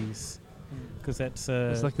Bee's Knees, because that's...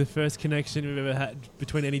 it's like the first connection we've ever had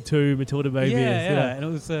between any two Matilda Bay beers. Yeah, and it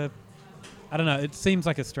was I don't know, it seems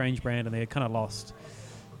like a strange brand, and they're kind of lost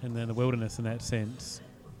in the wilderness in that sense.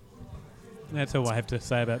 That's all I have to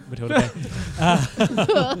say about Matilda Bay.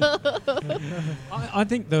 I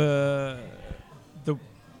think I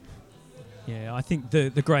think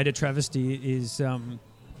the greater travesty is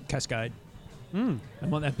Cascade, and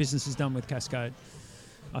what that business has done with Cascade.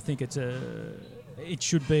 I think it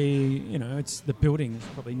should be, it's the building,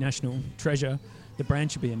 probably national treasure. The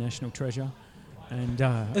brand should be a national treasure. And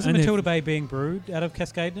Isn't Matilda Bay being brewed out of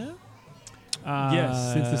Cascade now?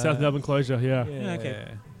 Yes, since the South Melbourne closure, yeah. Yeah, okay.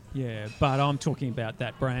 Yeah, but I'm talking about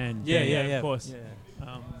that brand. Yeah, of course. Yeah.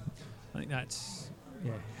 I think that's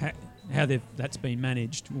how that's been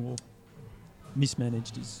managed or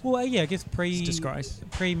mismanaged is. Well, I guess it's disgrace.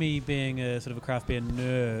 Pre me being a sort of a craft beer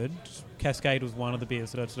nerd, Cascade was one of the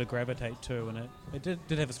beers that I'd sort of gravitate to, and it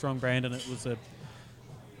did have a strong brand, and it was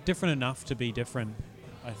different enough to be different,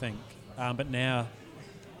 I think. But now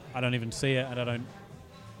I don't even see it, and I don't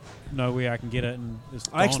know where I can get it. And it's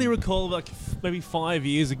I actually gone. recall maybe 5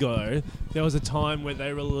 years ago, there was a time where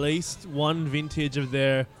they released one vintage of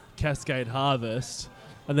their Cascade Harvest,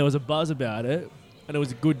 and there was a buzz about it, and it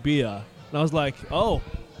was a good beer. And I was like, oh,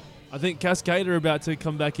 I think Cascade are about to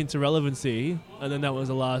come back into relevancy, and then that was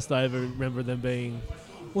the last I ever remember them being.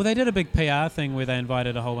 Well, they did a big PR thing where they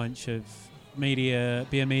invited a whole bunch of beer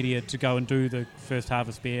media to go and do the first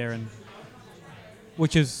Harvest beer, and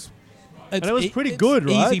which is... And it was pretty good,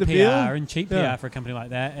 right? Easy the PR beer? and cheap PR for a company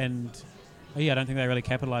like that, and I don't think they really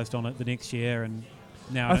capitalised on it the next year. And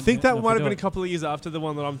now I think that might have been a a couple of years after the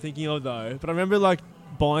one that I'm thinking of, though. But I remember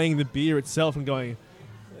buying the beer itself and going,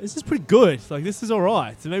 "This is pretty good. This is all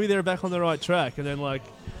right." So maybe they're back on the right track, and then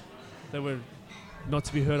they were not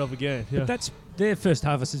to be heard of again. Yeah. But that's their first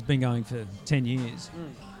Harvest has been going for 10 years.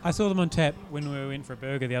 I saw them on tap when we went for a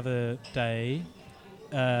burger the other day,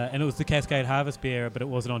 and it was the Cascade Harvest beer, but it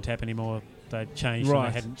wasn't on tap anymore. They changed, and Right.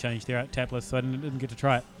 they hadn't changed their tap list, so I didn't get to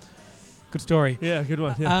try it. Good story. Yeah, good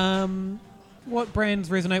one. Yeah. What brands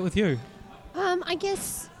resonate with you? I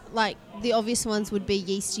guess like the obvious ones would be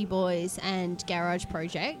Yeasty Boys and Garage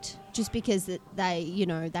Project, just because they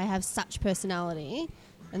have such personality,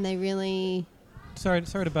 and they really. Sorry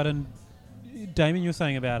to butt in. Damon, you're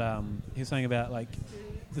saying about like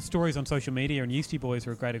the stories on social media, and Yeasty Boys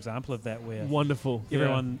are a great example of that, where Wonderful.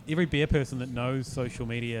 every beer person that knows social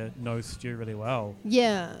media knows Stu really well.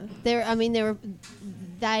 Yeah, they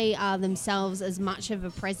are themselves as much of a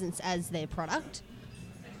presence as their product,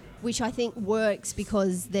 which I think works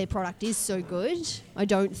because their product is so good. I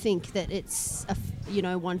don't think that it's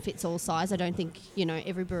one fits all size. I don't think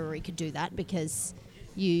every brewery could do that, because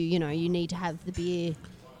you need to have the beer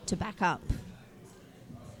to back up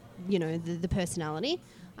the personality.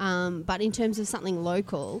 But in terms of something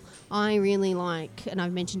local, I really like, and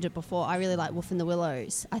I've mentioned it before, I really like Wolf and the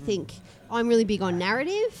Willows. I think I'm really big on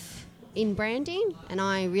narrative in branding, and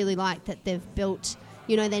I really like that they've built,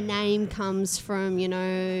 their name comes from,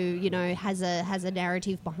 has a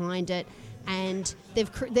narrative behind it, and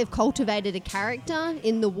they've cultivated a character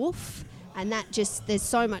in the wolf, and that just, there's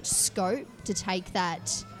so much scope to take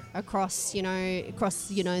that across the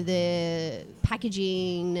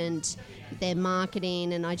packaging and their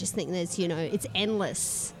marketing, and I just think there's, it's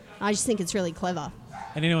endless. I just think it's really clever.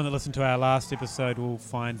 And anyone that listened to our last episode will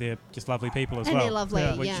find they're just lovely people as And well. they're lovely,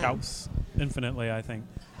 which yeah. helps infinitely, I think.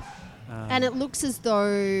 And it looks as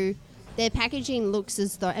though their packaging looks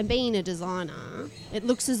as though, and being a designer, it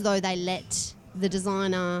looks as though they let the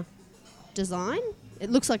designer design. It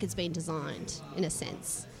looks like it's been designed in a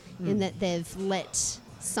sense, in that they've let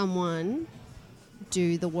someone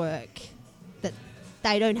do the work that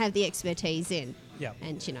they don't have the expertise in. Yeah.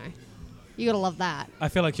 And, you got to love that. I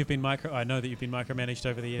feel like I know that you've been micromanaged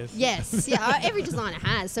over the years. Yes, yeah, every designer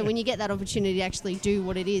has. So when you get that opportunity to actually do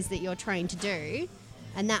what it is that you're trained to do,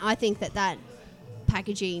 and that, I think that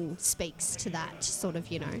packaging speaks to that sort of,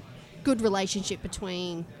 good relationship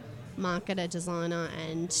between marketer, designer,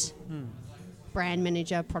 and brand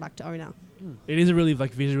manager, product owner. It is a really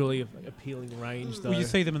visually appealing range, though. Well, you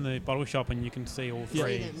see them in the bottle shop, and you can see all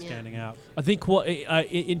three them, yeah. standing out. I think what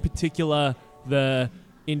in particular the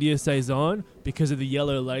India Saison, because of the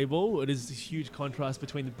yellow label, it is a huge contrast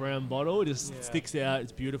between the brown bottle. It just sticks out.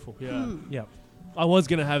 It's beautiful. Yeah. Yeah. I was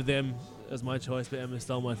going to have them as my choice, but Emma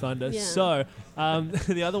stole my thunder. Yeah. So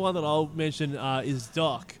the other one that I'll mention is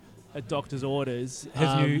Doc at Doctor's Orders.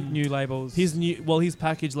 His new labels. His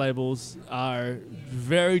package labels are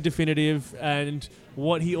very definitive, and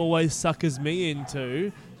what he always suckers me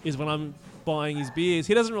into is when I'm buying his beers.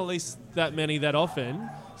 He doesn't release that many that often,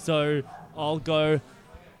 so I'll go,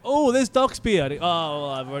 oh, there's Doc's beer. Oh, well,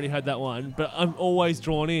 I've already had that one. But I'm always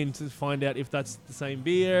drawn in to find out if that's the same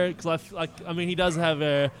beer. Because he does have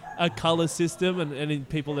a colour system, and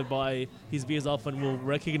people that buy his beers often will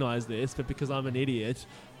recognise this. But because I'm an idiot,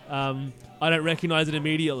 I don't recognise it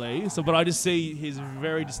immediately. But I just see his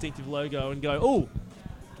very distinctive logo and go, oh,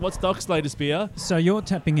 what's Doc's latest beer? So you're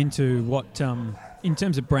tapping into what, in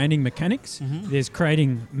terms of branding mechanics, there's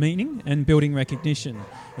creating meaning and building recognition.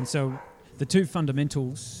 And so the two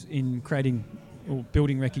fundamentals in creating or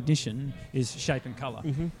building recognition is shape and colour.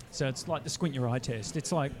 So it's like the squint your eye test.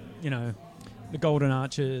 It's like, the golden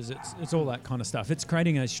arches. It's all that kind of stuff. It's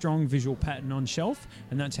creating a strong visual pattern on shelf,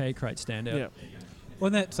 and that's how you create standout. Yeah. Well,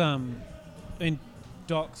 that's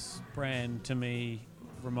Doc's brand to me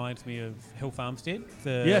reminds me of Hill Farmstead,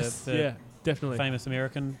 the definitely famous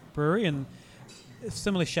American brewery, and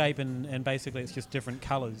similar shape, and basically it's just different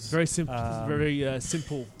colours. Very simple. Very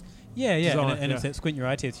simple. Yeah, design, and it's that squint your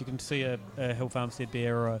eye test. You can see a Hill Farmstead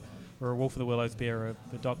beer or a Wolf of the Willows beer or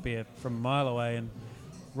a Doc beer from a mile away. And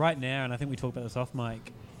right now, and I think we talked about this off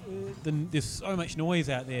mic, there's so much noise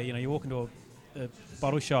out there. You walk into a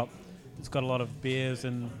bottle shop that's got a lot of beers,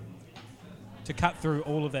 and to cut through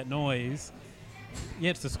all of that noise,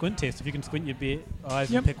 it's the squint test. If you can squint your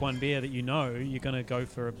eyes and pick one beer that you're going to go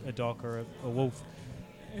for a Doc or a Wolf.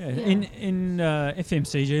 Yeah. In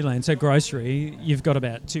FMCG land, so grocery, you've got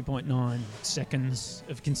about 2.9 seconds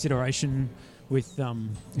of consideration with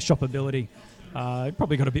shoppability.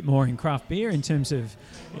 Probably got a bit more in craft beer in terms of,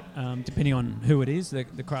 depending on who it is,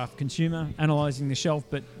 the craft consumer, analysing the shelf.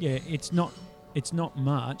 But yeah, it's not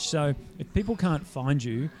much. So if people can't find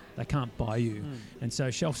you, they can't buy you. And so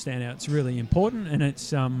shelf standout's really important, and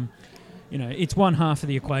it's it's one half of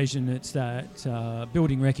the equation. It's that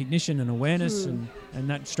building recognition and awareness and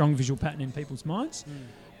that strong visual pattern in people's minds,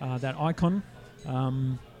 that icon.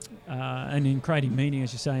 and in creating meaning,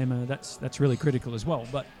 as you say, Emma, that's really critical as well.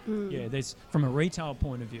 But yeah, there's from a retail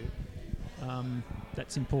point of view,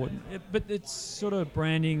 that's important. But it's sort of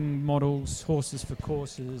branding models, horses for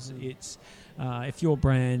courses. It's if your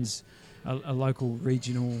brand's a local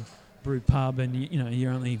regional brew pub, and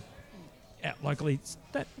you're only out locally,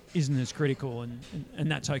 that isn't as critical,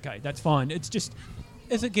 and that's okay. That's fine. It's just,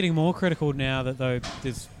 is it getting more critical now that though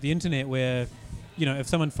there's the internet where, if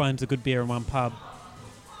someone finds a good beer in one pub,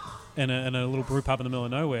 in a little brew pub in the middle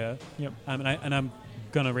of nowhere, yep. And I'm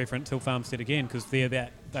going to reference Hill Farmstead again because they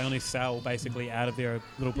only sell basically out of their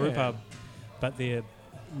little brew pub, but they're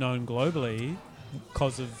known globally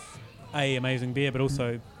because of amazing beer, but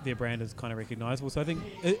also their brand is kind of recognisable. So I think,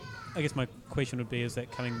 I guess my question would be, is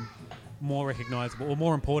that coming more recognisable or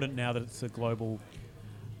more important now that it's a global?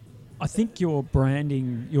 I think your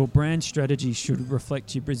brand strategy should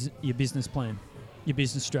reflect your business plan, your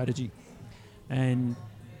business strategy, and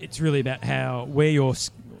it's really about where your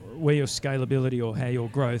scalability or how your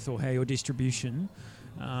growth or how your distribution,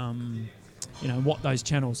 what those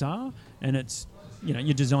channels are, and it's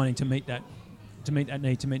you're designing to meet that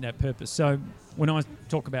need, to meet that purpose. So when I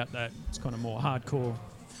talk about that, it's kind of more hardcore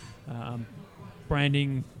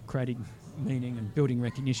branding, creating meaning and building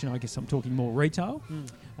recognition. I guess I'm talking more retail,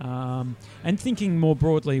 and thinking more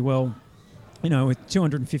broadly. Well, with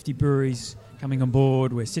 250 breweries coming on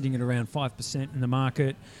board, we're sitting at around 5% in the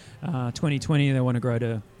market. 2020, they want to grow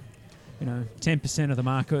to 10% of the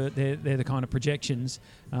market. They're the kind of projections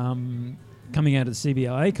coming out of the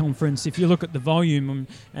CBIA conference. If you look at the volume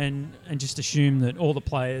and just assume that all the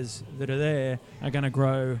players that are there are going to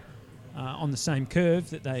grow on the same curve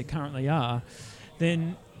that they currently are,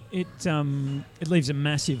 then it leaves a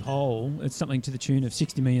massive hole. It's something to the tune of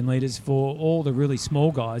 60 million litres for all the really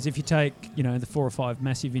small guys. If you take the 4 or 5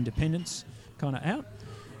 massive independents kind of out,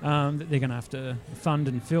 that they're going to have to fund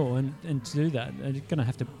and fill, and to do that, they're going to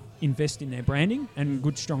have to invest in their branding and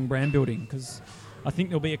good, strong brand building, because I think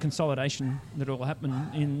there'll be a consolidation that will happen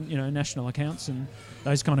in national accounts and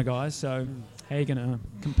those kind of guys. So how you're going to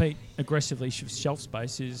compete aggressively for shelf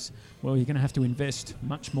space is, well, you're going to have to invest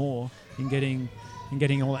much more in getting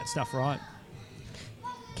all that stuff right.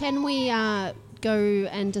 Can we go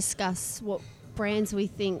and discuss what brands we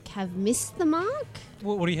think have missed the mark?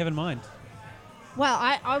 What do you have in mind? Well,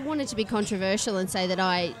 I wanted to be controversial and say that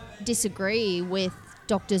I disagree with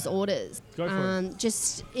Doctor's Orders. Go for it.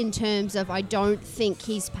 Just in terms of, I don't think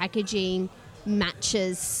his packaging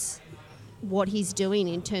matches what he's doing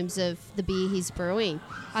in terms of the beer he's brewing.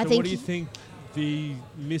 So what do you think the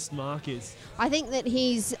missed mark is? I think that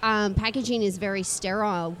his packaging is very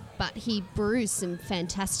sterile, but he brews some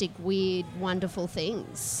fantastic, weird, wonderful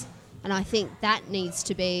things. And I think that needs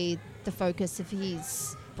to be the focus of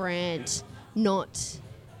his brand, not...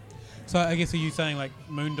 So I guess, are you saying like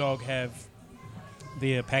Moondog have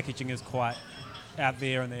their packaging is quite out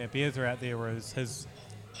there and their beers are out there, whereas his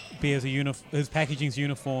beers are his packaging's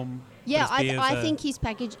uniform? Yeah, I think his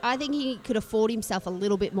package. I think he could afford himself a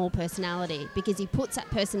little bit more personality, because he puts that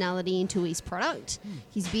personality into his product.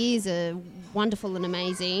 His beers are wonderful and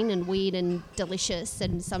amazing and weird and delicious,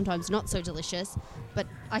 and sometimes not so delicious. But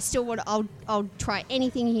I still want. I'll try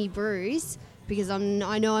anything he brews, because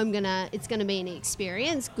I know it's gonna be an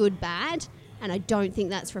experience, good, bad, and I don't think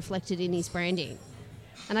that's reflected in his branding.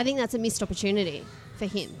 And I think that's a missed opportunity for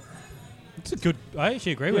him. It's a good. I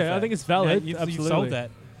actually agree with that. Yeah, I think it's valid. Yeah, Absolutely. you've sold that.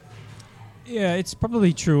 Yeah, it's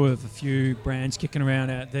probably true of a few brands kicking around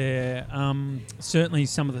out there. Certainly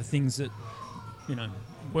some of the things that,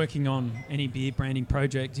 working on any beer branding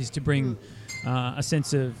project is to bring a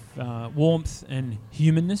sense of warmth and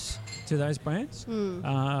humanness to those brands.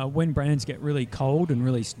 When brands get really cold and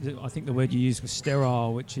really, I think the word you used was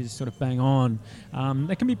sterile, which is sort of bang on,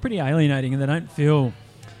 they can be pretty alienating, and they don't feel,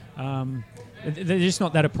 they're just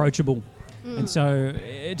not that approachable. And so,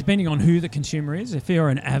 depending on who the consumer is, if you're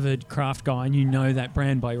an avid craft guy and you know that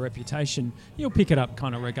brand by your reputation, you'll pick it up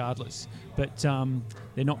kind of regardless. But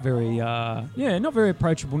they're not very, not very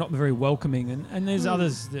approachable, not very welcoming. And there's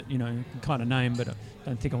others that you can kind of name, but I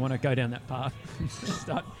don't think I want to go down that path.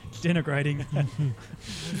 Start denigrating.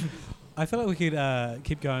 I feel like we could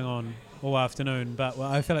keep going on all afternoon, but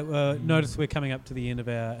I feel like notice we're coming up to the end of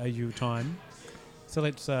our usual time, so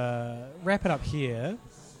let's wrap it up here.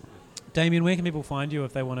 Damien, where can people find you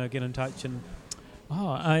if they want to get in touch? And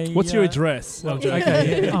what's your address?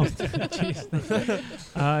 Okay,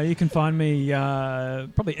 yeah. You can find me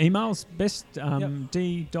probably emails best,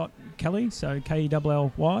 d.kelly, so KELLY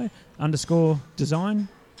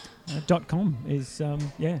 _design.com is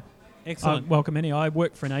excellent. Welcome any. I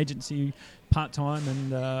work for an agency part time,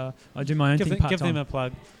 and I do my own thing part time. Give them a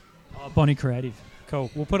plug. Bonnie Creative. Cool.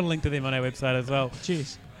 We'll put a link to them on our website as well.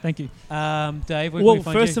 Cheers. Thank you. Dave, where can Well, we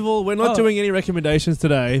find first you? of all, we're not doing any recommendations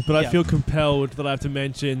today, but Yeah. I feel compelled that I have to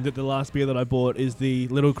mention that the last beer that I bought is the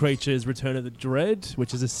Little Creatures Return of the Dread,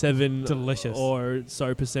 which is a 7 Delicious. or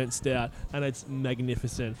so % stout, and it's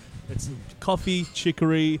magnificent. It's coffee,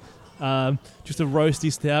 chicory, just a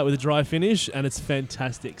roasty stout with a dry finish, and it's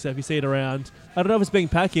fantastic. So if you see it around, I don't know if it's being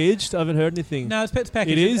packaged. I haven't heard anything. No, it's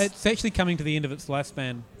packaged. It is? It's actually coming to the end of its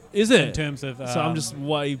lifespan Is in it? terms of. So I'm just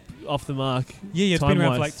way off the mark. Yeah, it's been around for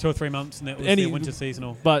time-wise. like 2 or 3 months, and that was Any- their winter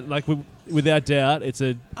seasonal. But like without doubt, it's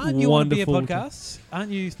a Aren't you on beer wonderful podcasts?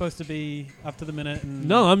 Aren't you supposed to be up to the minute? And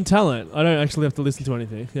No, I'm talent. I don't actually have to listen to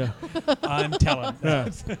anything. Yeah. I'm talent. Yeah.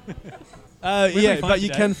 Where can we find but you, you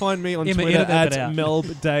Dave? can find me on Emma, Twitter edit that bit at out.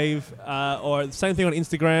 melbdave, or the same thing on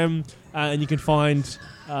Instagram, and you can find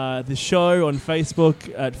the show on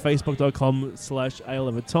Facebook at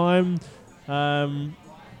facebook.com/aleofatime. I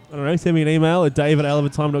don't know, send me an email at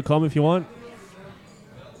dave@aleofatime.com if you want.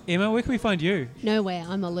 Emma, where can we find you? Nowhere.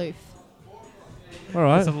 I'm aloof. All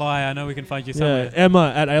right. That's a lie. I know we can find you Yeah, somewhere.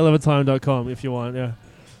 Emma@aleofatime.com if you want, yeah.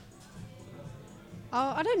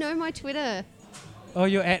 Oh, I don't know my Twitter. Oh,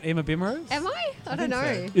 you're at Emma Bemrose? Am I? I don't know.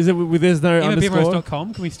 think Is it with there's no underscore?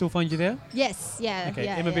 EmmaBemrose.com. Can we still find you there? Yes. Yeah. Okay,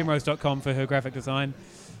 Yeah. EmmaBemrose.com for her graphic design.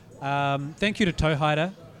 Thank you to Toe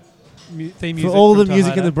Hider. Theme For music all from the Toe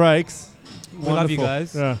music in Hider. the breaks. We love you Wonderful.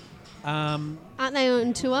 guys. Yeah. Aren't they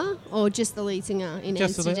on tour or just the lead singer in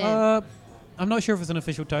Just a li- Amsterdam? I'm not sure if it's an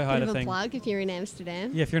official Toe Bit Hider of a thing. plug if you're in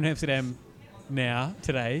Amsterdam. Yeah, if you're in Amsterdam now,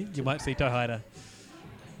 today, you might see Toe Hider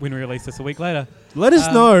when we release this a week later. Let us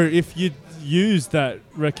Um, know if you used that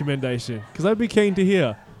recommendation, because I'd be keen to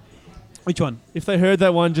hear. Which one? If they heard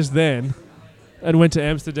that one just then and went to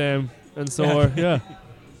Amsterdam and saw, yeah.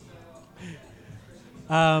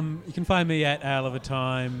 You can find me at Isle of a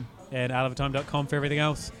Time and isleofatime.com for everything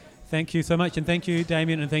else. Thank you so much, and thank you,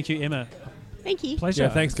 Damien, and thank you, Emma. Thank you. Pleasure. Yeah,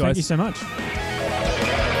 thanks, Thank guys. you so much.